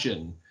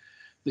imagine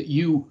that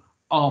you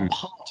are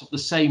part of the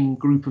same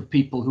group of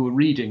people who are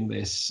reading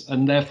this,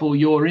 and therefore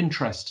your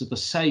interests are the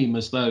same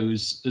as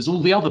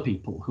all the other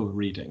people who are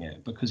reading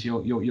it, because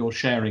you're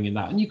sharing in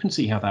that, and you can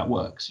see how that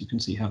works. You can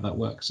see how that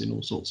works in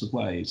all sorts of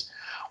ways.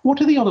 What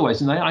are the other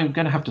ways? And I'm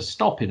going to have to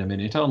stop in a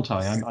minute, aren't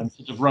I? I'm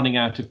sort of running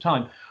out of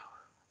time.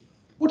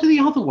 What are the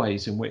other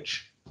ways in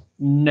which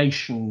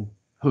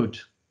nationhood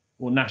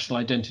or national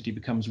identity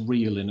becomes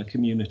real in a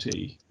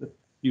community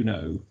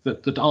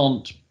that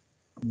aren't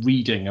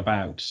reading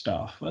about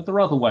stuff? Are there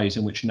other ways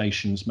in which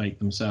nations make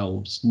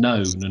themselves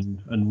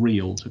known and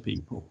real to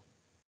people?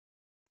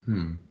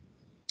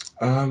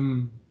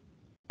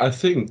 I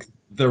think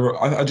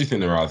I do think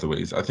there are other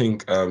ways. I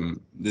think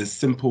there's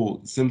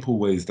simple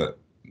ways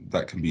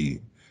that can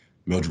be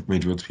made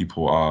real to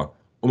people are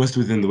almost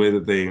within the way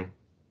that they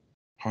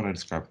how do I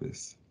describe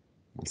this?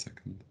 1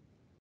 second.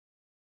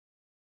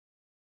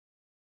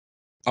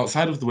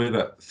 Outside of the way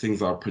that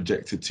things are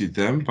projected to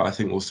them, but I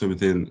think also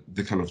within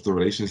the kind of the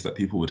relations that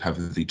people would have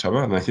with each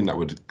other, and I think that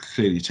would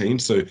clearly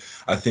change. So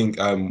I think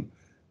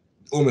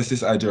almost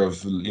this idea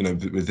of, you know,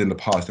 within the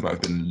past, there might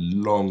have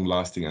been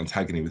long-lasting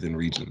antagony within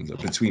regions,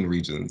 between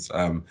regions,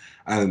 and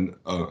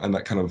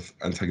that kind of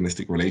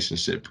antagonistic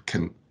relationship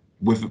can,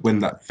 when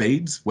that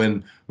fades,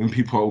 when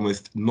people are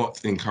almost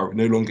not encouraged,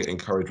 no longer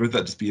encouraged, whether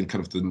that just be in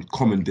kind of the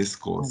common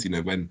discourse, you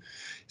know,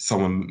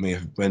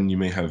 when you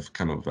may have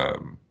kind of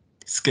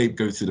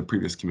scapegoated the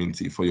previous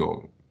community for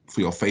your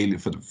failure,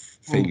 for the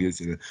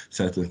failures in a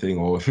certain thing,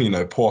 or, you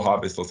know, poor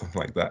harvest or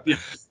something like that. Yeah.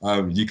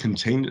 You can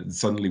change it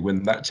suddenly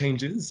when that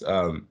changes,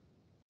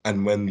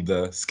 and when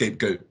the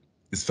scapegoat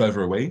is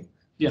further away.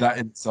 Yeah. That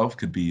in itself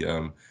could be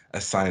a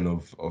sign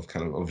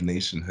of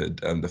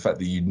nationhood. The fact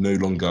that you no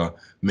longer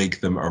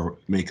make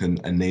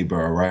a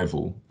neighbor a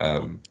rival,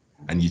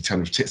 and you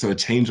kind of so a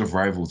change of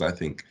rivals, I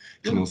think,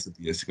 can also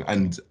be a signal.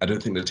 And I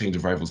don't think the change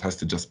of rivals has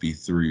to just be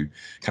through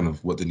kind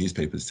of what the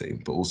newspapers say,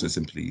 but also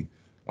simply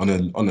on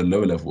a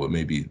lower level.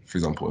 Maybe, for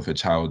example, if a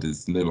child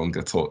is no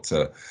longer taught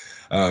to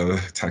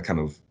kind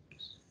of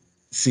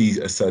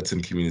see a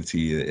certain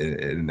community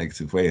in a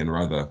negative way, and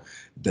rather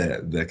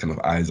their kind of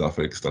eyes are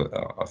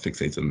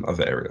fixated on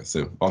other areas.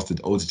 So after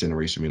the older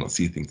generation may not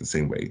see things the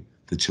same way,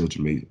 the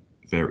children may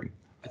vary.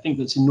 I think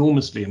that's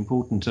enormously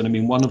important. And I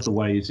mean, one of the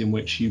ways in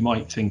which you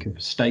might think of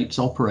states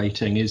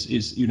operating is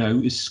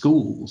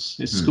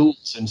schools.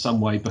 Schools in some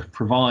way but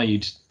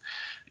provide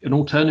an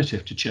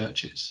alternative to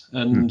churches,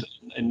 and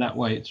in that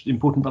way it's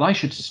important. But I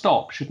should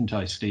stop, shouldn't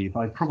I, Steve?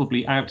 I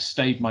probably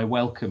outstayed my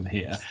welcome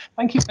here.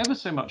 Thank you ever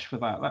so much for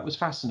that. That was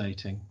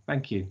fascinating.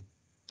 Thank you.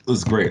 It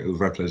was great. It was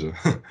my pleasure.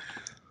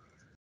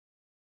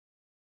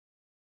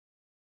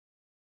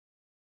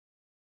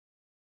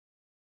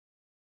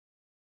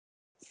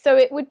 So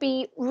it would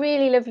be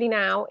really lovely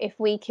now if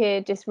we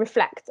could just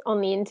reflect on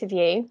the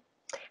interview.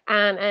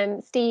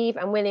 And Steve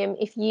and William,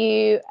 if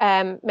you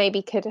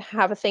maybe could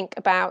have a think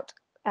about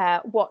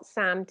what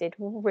Sam did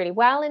really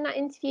well in that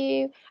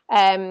interview,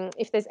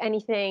 if there's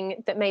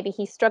anything that maybe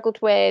he struggled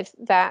with,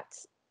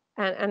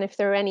 and if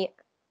there are any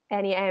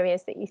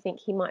areas that you think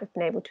he might have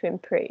been able to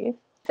improve.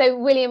 So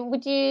William,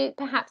 would you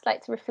perhaps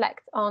like to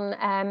reflect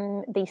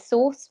on the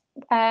source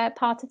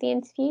part of the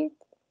interview?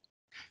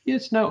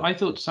 Yes, no, I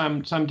thought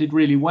Sam did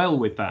really well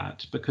with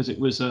that, because it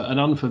was an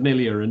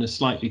unfamiliar and a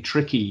slightly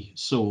tricky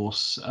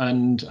source,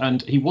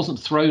 and he wasn't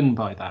thrown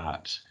by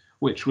that,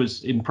 which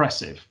was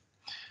impressive.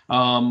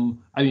 I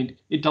mean,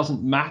 it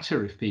doesn't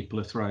matter if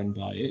people are thrown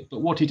by it,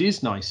 but what it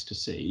is nice to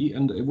see,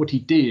 and what he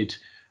did,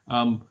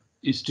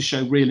 is to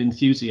show real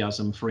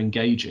enthusiasm for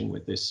engaging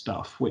with this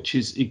stuff, which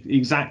is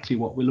exactly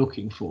what we're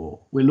looking for.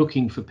 We're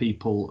looking for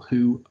people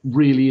who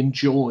really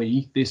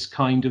enjoy this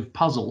kind of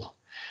puzzle,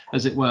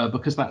 as it were,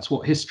 because that's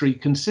what history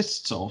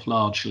consists of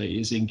largely,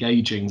 is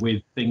engaging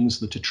with things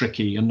that are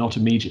tricky and not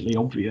immediately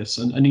obvious,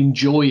 and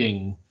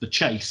enjoying the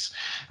chase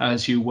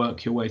as you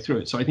work your way through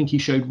it. So I think he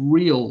showed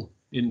real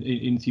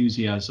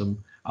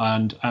enthusiasm,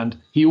 and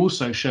he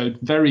also showed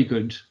very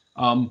good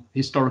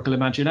historical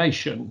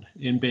imagination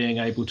in being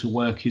able to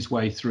work his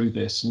way through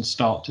this and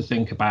start to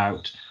think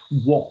about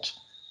what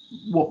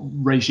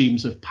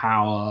regimes of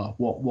power,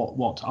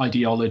 what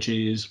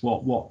ideologies,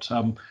 what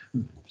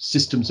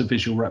systems of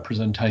visual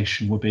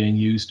representation were being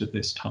used at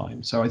this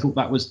time. So I thought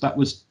that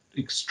was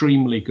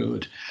extremely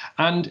good,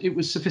 and it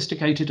was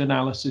sophisticated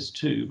analysis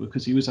too,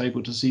 because he was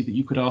able to see that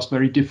you could ask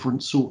very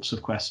different sorts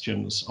of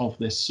questions of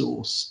this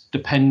source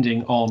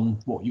depending on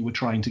what you were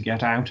trying to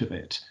get out of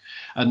it,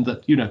 and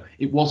that, you know,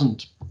 it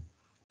wasn't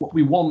what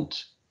we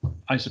want,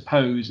 I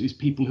suppose, is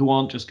people who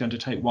aren't just going to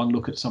take one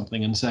look at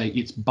something and say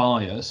it's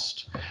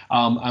biased.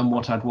 And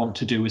what I'd want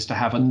to do is to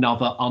have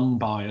another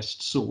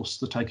unbiased source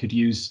that I could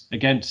use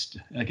against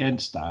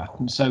that.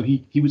 And so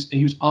he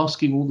was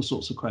asking all the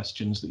sorts of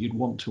questions that you'd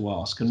want to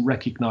ask, and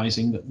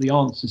recognizing that the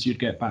answers you'd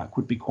get back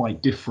would be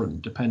quite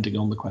different depending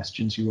on the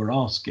questions you were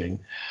asking.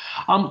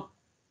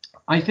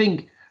 I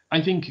think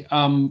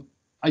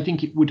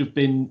it would have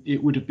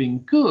been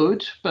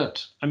good,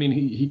 but I mean,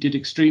 he did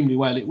extremely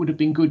well. It would have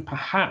been good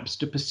perhaps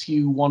to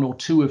pursue one or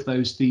two of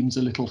those themes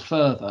a little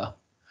further.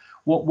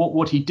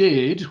 What he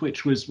did,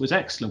 which was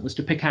excellent, was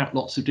to pick out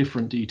lots of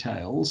different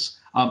details,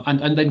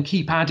 and then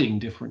keep adding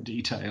different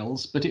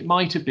details. But it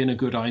might have been a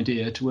good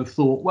idea to have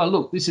thought, well,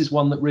 look, this is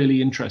one that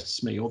really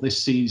interests me, or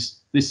this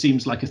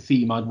seems like a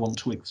theme I'd want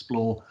to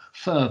explore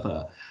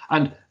further.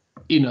 And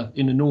in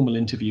a normal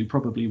interview,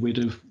 probably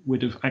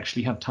would have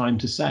actually had time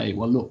to say,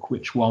 well, look,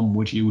 which one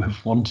would you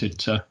have wanted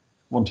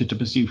to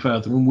pursue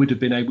further, and would have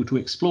been able to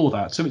explore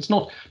that. So it's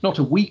not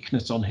a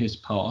weakness on his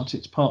part.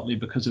 It's partly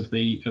because of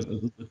the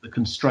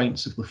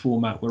constraints of the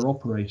format we're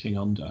operating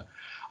under.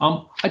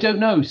 I don't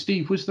know,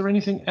 Steve, was there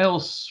anything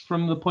else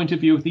from the point of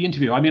view of the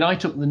interview? I mean, I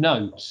took the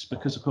notes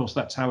because, of course,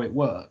 that's how it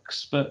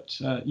works, but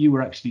you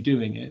were actually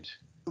doing it.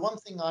 The one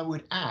thing I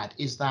would add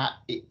is that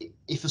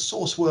if a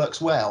source works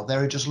well,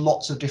 there are just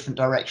lots of different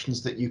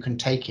directions that you can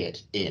take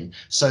it in.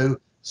 So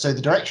So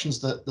the directions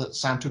that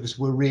Sam took us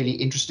were really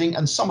interesting,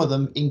 and some of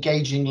them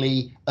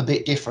engagingly a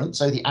bit different.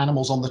 So the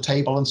animals on the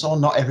table and so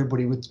on, not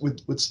everybody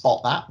would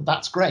spot that.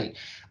 That's great.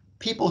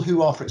 People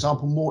who are, for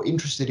example, more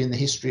interested in the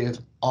history of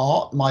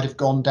art might have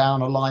gone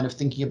down a line of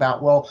thinking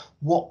about, well,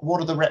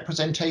 what are the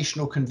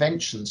representational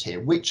conventions here?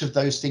 Which of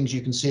those things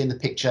you can see in the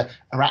picture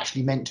are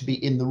actually meant to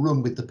be in the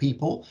room with the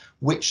people?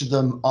 Which of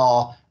them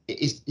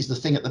is the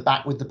thing at the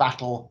back with the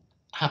battle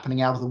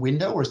happening out of the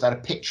window, or is that a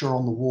picture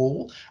on the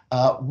wall?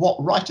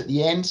 What right at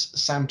the end,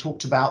 Sam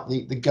talked about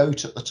the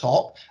goat at the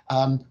top.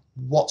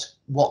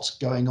 What's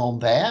going on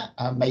there?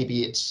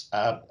 Maybe it's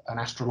an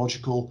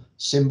astrological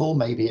symbol.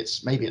 Maybe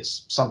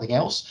it's something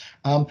else.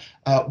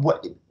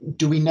 What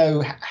do we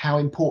know how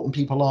important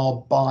people are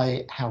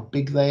by how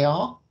big they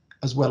are,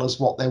 as well as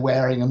what they're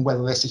wearing and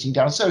whether they're sitting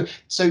down? So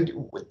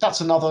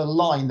that's another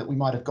line that we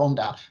might have gone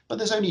down. But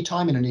there's only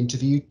time in an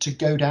interview to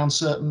go down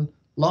certain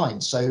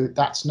lines. So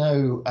that's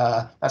no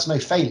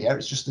failure.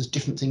 It's just there's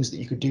different things that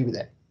you could do with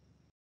it.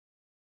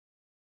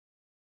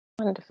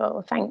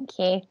 Wonderful, thank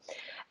you.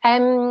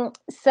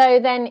 So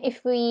then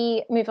if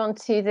we move on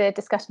to the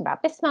discussion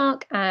about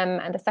Bismarck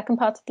and the second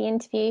part of the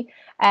interview.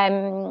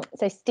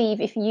 So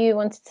Steve, if you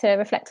wanted to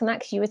reflect on that,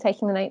 because you were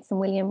taking the notes and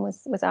William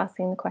was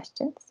asking the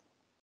questions.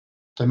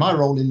 So my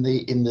role in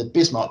the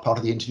Bismarck part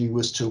of the interview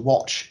was to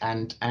watch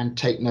and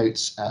take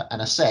notes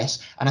and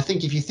assess. And I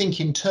think if you think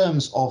in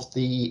terms of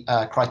the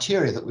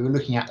criteria that we were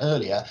looking at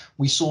earlier,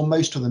 we saw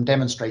most of them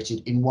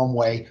demonstrated in one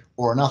way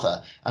or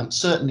another.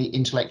 Certainly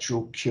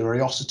intellectual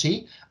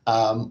curiosity,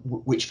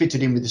 which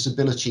fitted in with this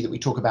ability that we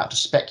talk about to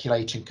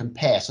speculate and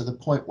compare. So the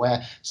point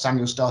where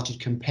Samuel started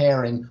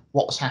comparing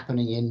what was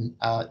happening in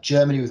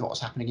Germany with what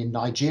was happening in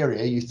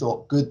Nigeria, you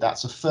thought, good,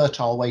 that's a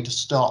fertile way to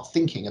start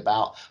thinking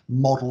about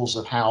models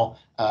of how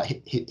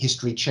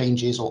history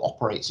changes or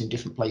operates in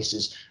different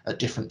places at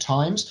different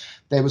times.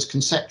 There was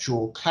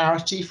conceptual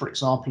clarity, for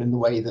example, in the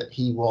way that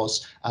he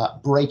was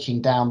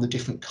breaking down the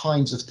different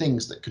kinds of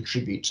things that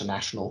contribute to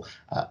national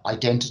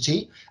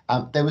identity.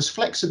 There was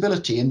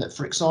flexibility in that,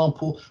 for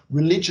example,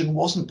 religion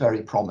wasn't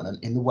very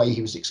prominent in the way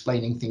he was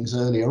explaining things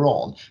earlier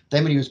on.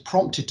 Then when he was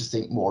prompted to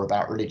think more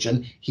about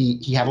religion,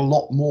 he had a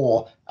lot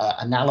more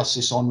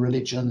analysis on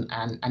religion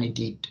and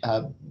indeed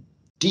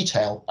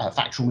detail,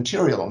 factual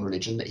material on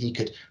religion that he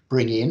could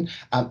bring in.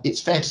 It's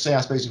fair to say,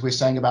 I suppose, if we're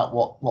saying about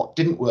what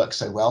didn't work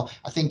so well,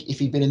 I think if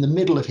he'd been in the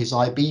middle of his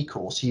IB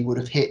course, he would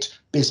have hit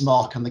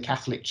Bismarck and the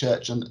Catholic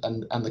Church and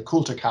the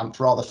Kulturkampf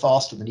rather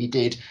faster than he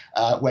did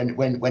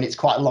when it's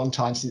quite a long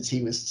time since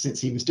he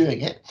was doing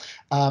it.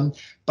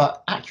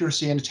 But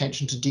accuracy and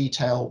attention to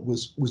detail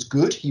was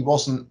good. He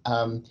wasn't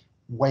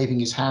waving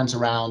his hands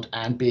around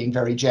and being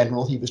very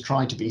general. He was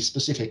trying to be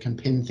specific and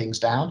pin things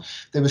down.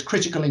 There was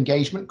critical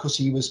engagement because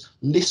he was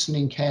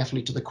listening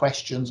carefully to the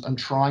questions and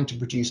trying to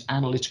produce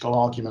analytical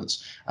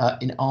arguments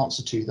in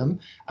answer to them.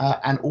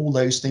 And all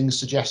those things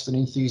suggest an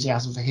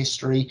enthusiasm for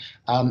history.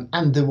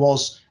 And there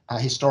was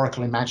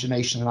historical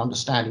imagination and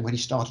understanding when he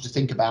started to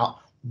think about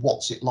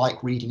what's it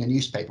like reading a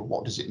newspaper?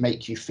 What does it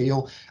make you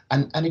feel?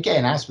 And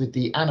again, as with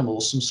the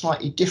animals, some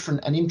slightly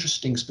different and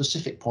interesting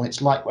specific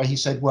points, like where he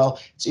said, well,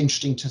 it's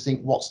interesting to think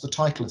what's the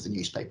title of the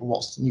newspaper?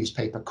 What's the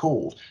newspaper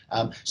called?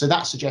 So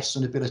that suggests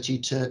an ability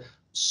to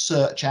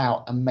search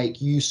out and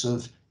make use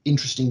of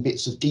interesting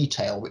bits of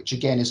detail, which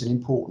again is an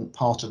important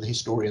part of the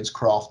historian's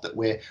craft that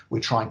we're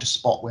trying to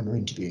spot when we're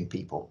interviewing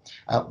people.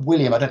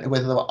 William, I don't know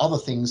whether there were other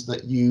things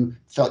that you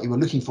felt you were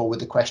looking for with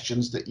the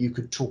questions that you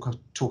could talk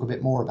a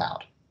bit more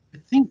about. I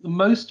think the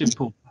most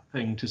important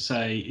thing to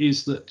say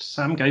is that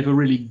Sam gave a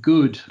really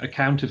good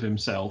account of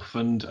himself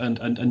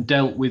and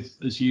dealt with,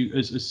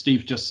 as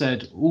Steve just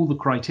said, all the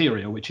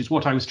criteria, which is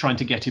what I was trying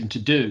to get him to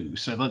do.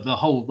 So that the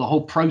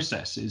whole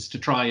process is to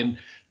try and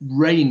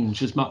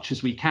range as much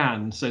as we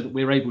can so that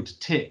we're able to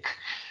tick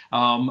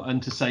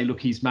and to say,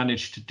 look, he's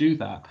managed to do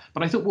that.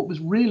 But I thought what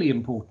was really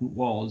important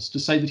was to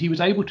say that he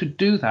was able to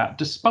do that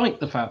despite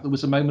the fact there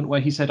was a moment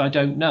where he said, I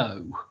don't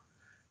know.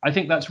 I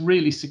think that's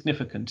really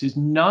significant, is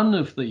none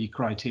of the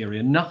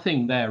criteria,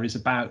 nothing there is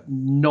about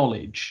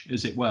knowledge,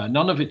 as it were.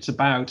 None of it's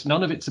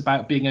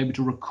about being able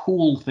to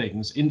recall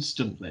things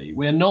instantly.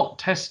 We're not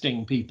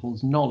testing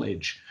people's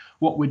knowledge.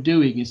 What we're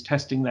doing is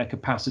testing their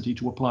capacity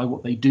to apply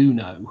what they do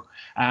know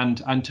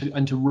and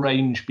to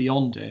range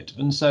beyond it.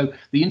 And so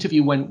the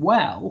interview went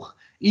well,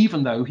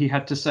 even though he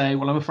had to say,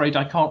 well, I'm afraid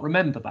I can't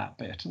remember that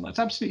bit. And that's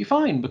absolutely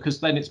fine,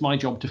 because then it's my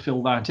job to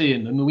fill that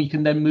in and we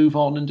can then move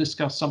on and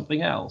discuss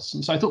something else.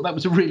 And so I thought that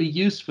was a really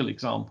useful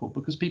example,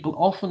 because people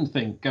often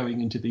think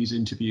going into these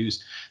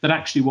interviews that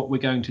actually what we're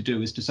going to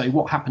do is to say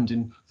what happened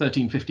in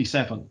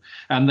 1357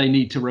 and they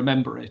need to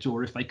remember it.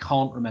 Or if they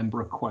can't remember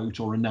a quote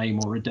or a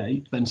name or a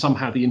date, then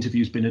somehow the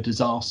interview's been a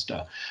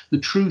disaster. The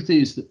truth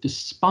is that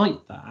despite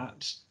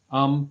that,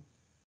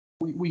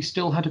 we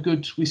still had a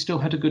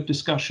good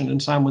discussion,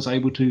 and Sam was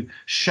able to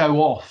show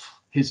off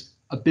his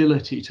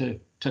ability to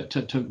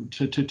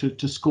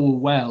score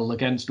well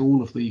against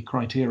all of the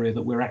criteria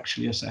that we're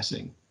actually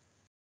assessing.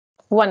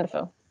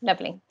 Wonderful.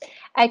 Lovely.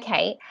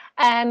 Okay,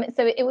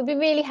 so it would be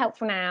really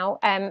helpful now.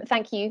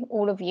 Thank you,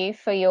 all of you,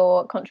 for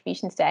your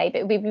contributions today.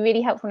 But it would be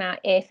really helpful now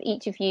if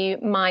each of you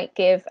might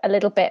give a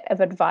little bit of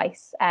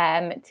advice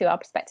to our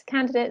prospective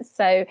candidates.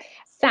 So,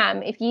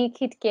 Sam, if you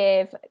could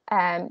give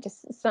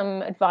just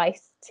some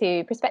advice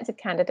to prospective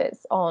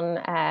candidates on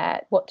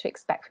what to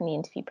expect from the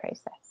interview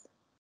process.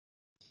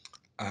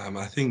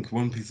 I think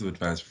one piece of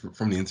advice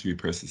from the interview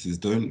process is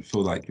don't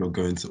feel like you're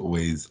going to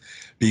always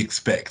be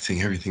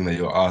expecting everything that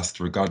you're asked,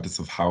 regardless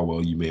of how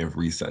well you may have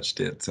researched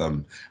it.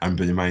 And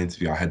in my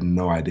interview, I had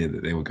no idea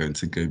that they were going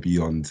to go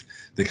beyond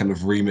the kind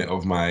of remit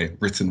of my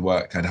written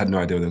work. I'd had no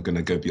idea they were going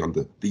to go beyond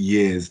the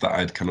years that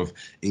I'd kind of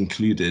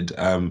included.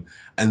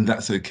 And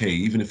that's okay,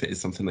 even if it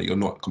is something that you're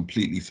not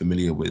completely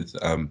familiar with,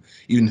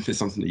 even if it's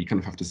something that you kind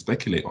of have to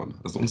speculate on,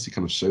 as long as you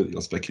kind of show that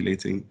you're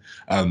speculating,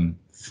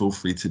 feel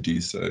free to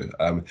do so.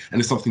 And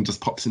if something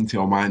just pops into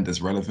your mind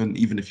as relevant,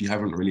 even if you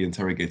haven't really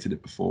interrogated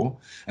it before,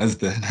 as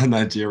the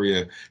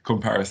Nigeria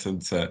comparison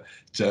to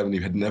Germany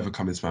had never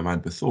come into my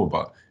mind before,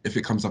 but if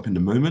it comes up in the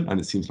moment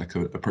and it seems like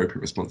an appropriate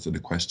response to the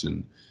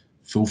question,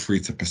 feel free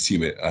to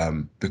pursue it,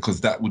 because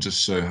that will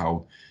just show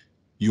how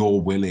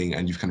you're willing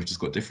and you've kind of just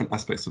got different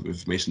aspects of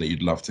information that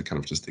you'd love to kind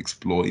of just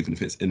explore, even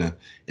if it's in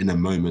a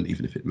moment,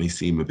 even if it may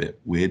seem a bit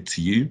weird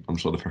to you. I'm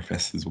sure the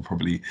professors will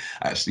probably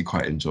actually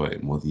quite enjoy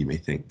it more than you may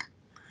think.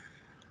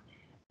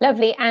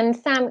 Lovely. And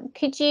Sam,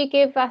 could you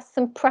give us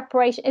some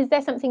preparation? Is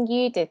there something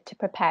you did to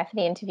prepare for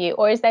the interview,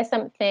 or is there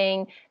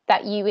something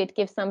that you would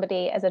give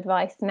somebody as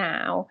advice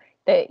now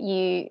that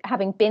you,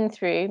 having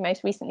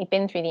most recently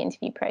been through the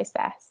interview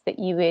process, that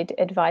you would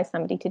advise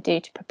somebody to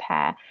do to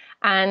prepare?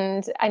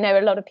 And I know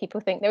a lot of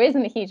people think there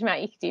isn't a huge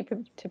amount you could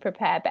do to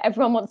prepare, but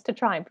everyone wants to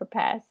try and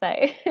prepare.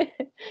 So.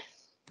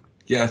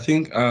 Yeah, I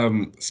think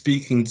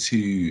speaking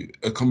to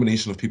a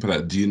combination of people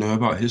that do know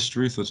about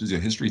history, such as your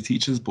history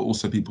teachers, but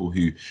also people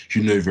who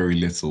know very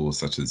little,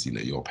 such as, you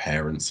know, your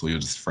parents or your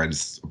just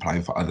friends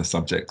applying for other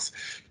subjects,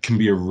 can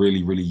be a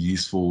really, really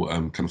useful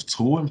kind of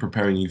tool in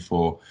preparing you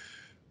for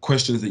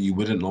questions that you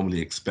wouldn't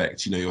normally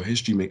expect. You know, your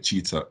history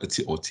tutor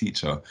or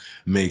teacher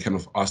may kind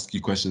of ask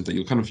you questions that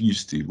you're kind of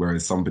used to,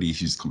 whereas somebody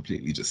who's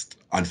completely just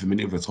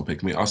unfamiliar with the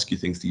topic may ask you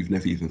things that you've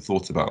never even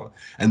thought about.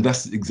 And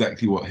that's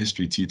exactly what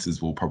history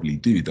tutors will probably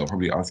do. They'll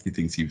probably ask you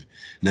things you've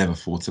never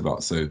thought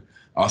about. So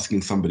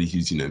asking somebody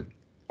who's, you know,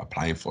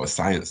 applying for a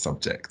science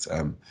subject,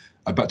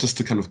 about just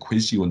to kind of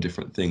quiz you on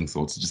different things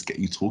or to just get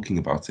you talking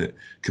about it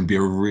can be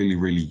a really,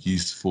 really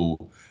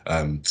useful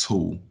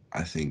tool,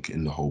 I think,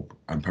 in the whole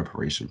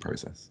preparation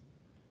process.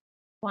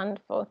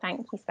 Wonderful,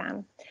 thank you,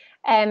 Sam.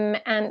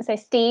 And so,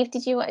 Steve,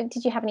 did you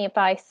have any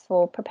advice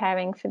for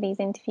preparing for these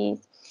interviews?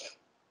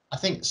 I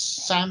think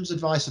Sam's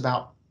advice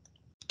about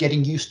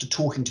getting used to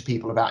talking to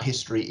people about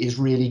history is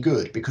really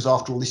good, because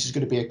after all, this is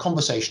going to be a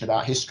conversation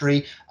about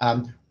history.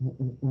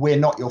 We're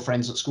not your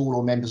friends at school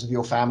or members of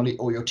your family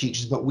or your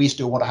teachers, but we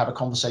still want to have a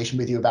conversation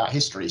with you about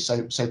history.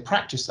 So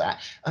practice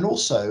that. And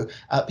also,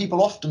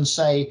 people often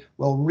say,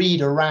 well, read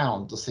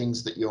around the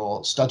things that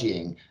you're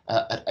studying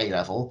at A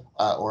level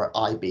or at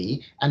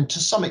IB. And to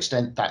some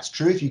extent, that's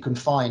true. If you can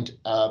find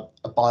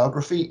a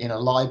biography in a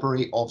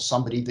library of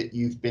somebody that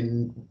you've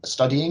been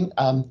studying,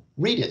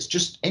 read it. It's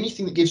just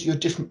anything that gives you a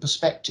different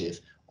perspective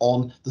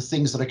on the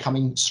things that are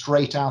coming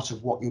straight out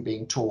of what you're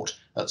being taught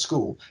at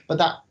school. But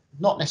that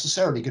not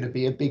necessarily going to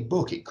be a big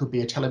book. It could be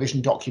a television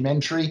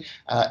documentary.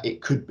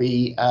 It could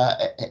be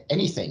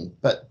anything,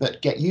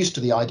 but get used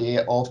to the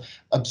idea of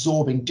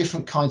absorbing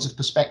different kinds of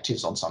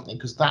perspectives on something,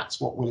 because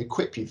that's what will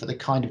equip you for the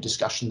kind of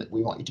discussion that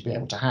we want you to be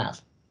able to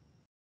have.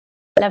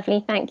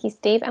 Lovely, thank you,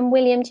 Steve. And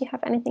William, do you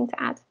have anything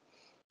to add?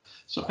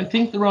 So I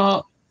think there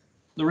are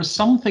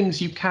some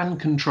things you can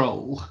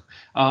control,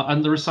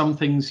 and there are some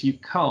things you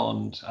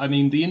can't. I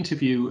mean, the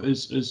interview,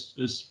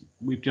 as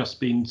we've just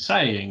been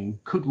saying,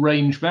 could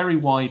range very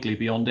widely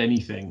beyond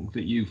anything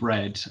that you've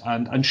read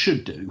and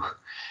should do.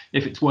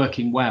 If it's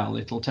working well,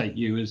 it'll take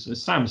you, as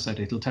Sam said,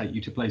 it'll take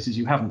you to places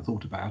you haven't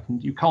thought about,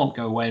 and you can't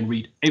go away and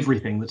read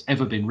everything that's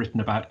ever been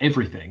written about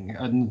everything.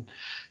 And,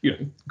 you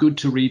know, good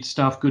to read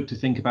stuff, good to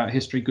think about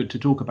history, good to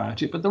talk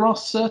about it, but there are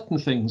certain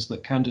things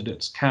that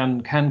candidates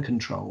can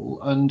control,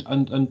 and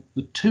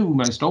the two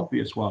most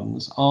obvious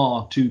ones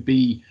are to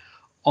be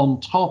on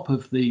top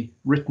of the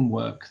written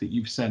work that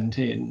you've sent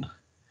in,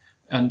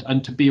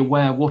 and to be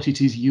aware what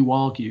it is you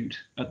argued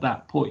at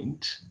that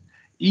point,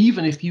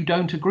 even if you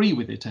don't agree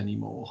with it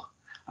anymore.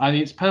 I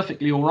mean, it's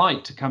perfectly all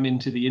right to come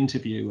into the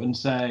interview and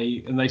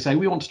they say,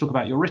 we want to talk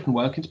about your written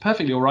work. It's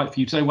perfectly all right for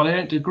you to say, well, I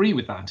don't agree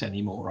with that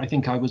anymore. I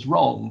think I was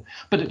wrong.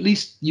 But at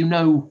least you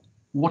know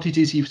what it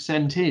is you've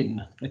sent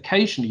in.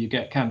 Occasionally you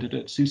get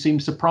candidates who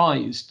seem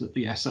surprised that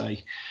the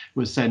essay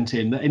was sent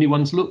in, that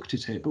anyone's looked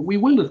at it, but we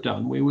will have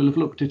done. We will have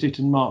looked at it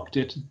and marked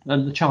it,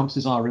 and the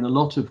chances are in a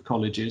lot of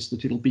colleges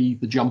that it'll be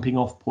the jumping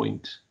off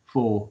point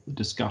for the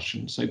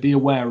discussion. So be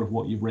aware of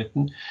what you've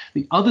written.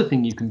 The other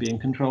thing you can be in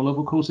control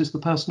of course, is the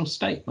personal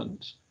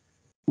statement,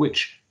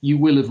 which you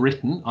will have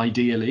written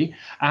ideally,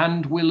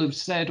 and will have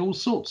said all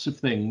sorts of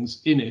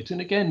things in it.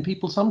 And again,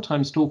 people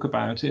sometimes talk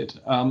about it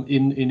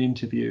in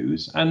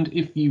interviews. And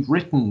if you've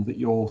written that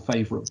your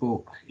favourite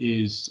book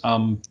is,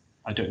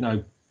 I don't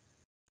know,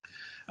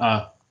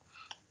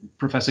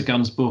 Professor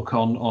Gunn's book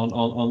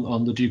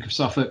on the Duke of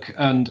Suffolk,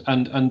 and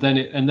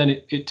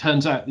then it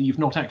turns out that you've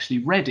not actually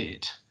read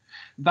it,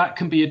 that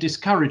can be a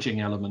discouraging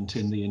element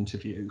in the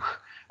interview.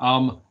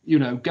 You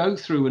know, go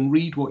through and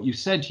read what you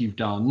said you've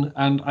done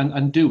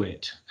and do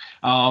it,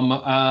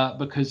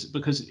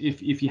 because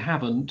if you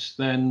haven't,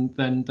 then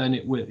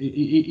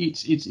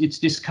it's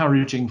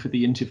discouraging for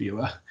the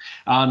interviewer,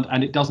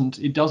 and it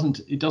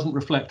doesn't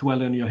reflect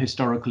well on your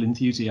historical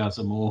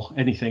enthusiasm or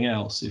anything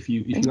else if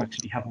you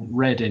actually haven't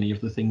read any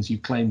of the things you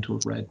claim to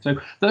have read. So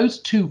those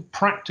two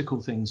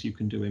practical things you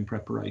can do in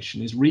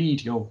preparation is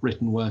read your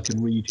written work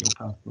and read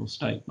your personal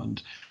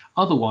statement.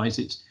 Otherwise,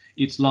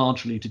 it's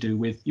largely to do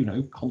with, you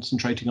know,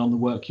 concentrating on the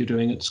work you're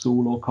doing at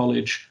school or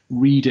college,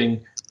 reading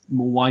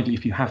more widely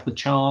if you have the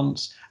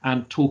chance,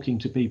 and talking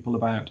to people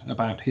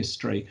about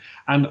history.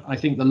 And I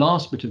think the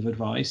last bit of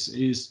advice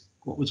is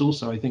what was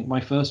also, I think,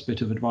 my first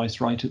bit of advice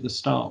right at the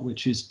start,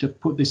 which is to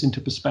put this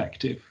into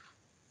perspective,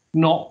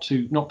 not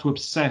to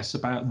obsess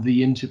about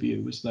the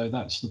interview as though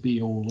that's the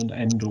be all and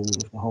end all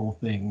of the whole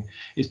thing.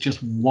 It's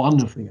just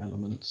one of the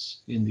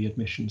elements in the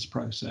admissions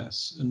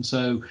process, and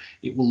so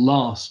it will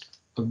last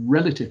a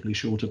relatively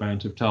short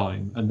amount of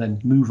time and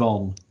then move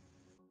on.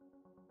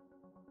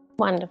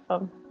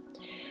 Wonderful.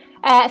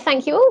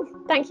 Thank you all.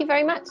 Thank you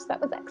very much.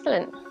 That was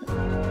excellent.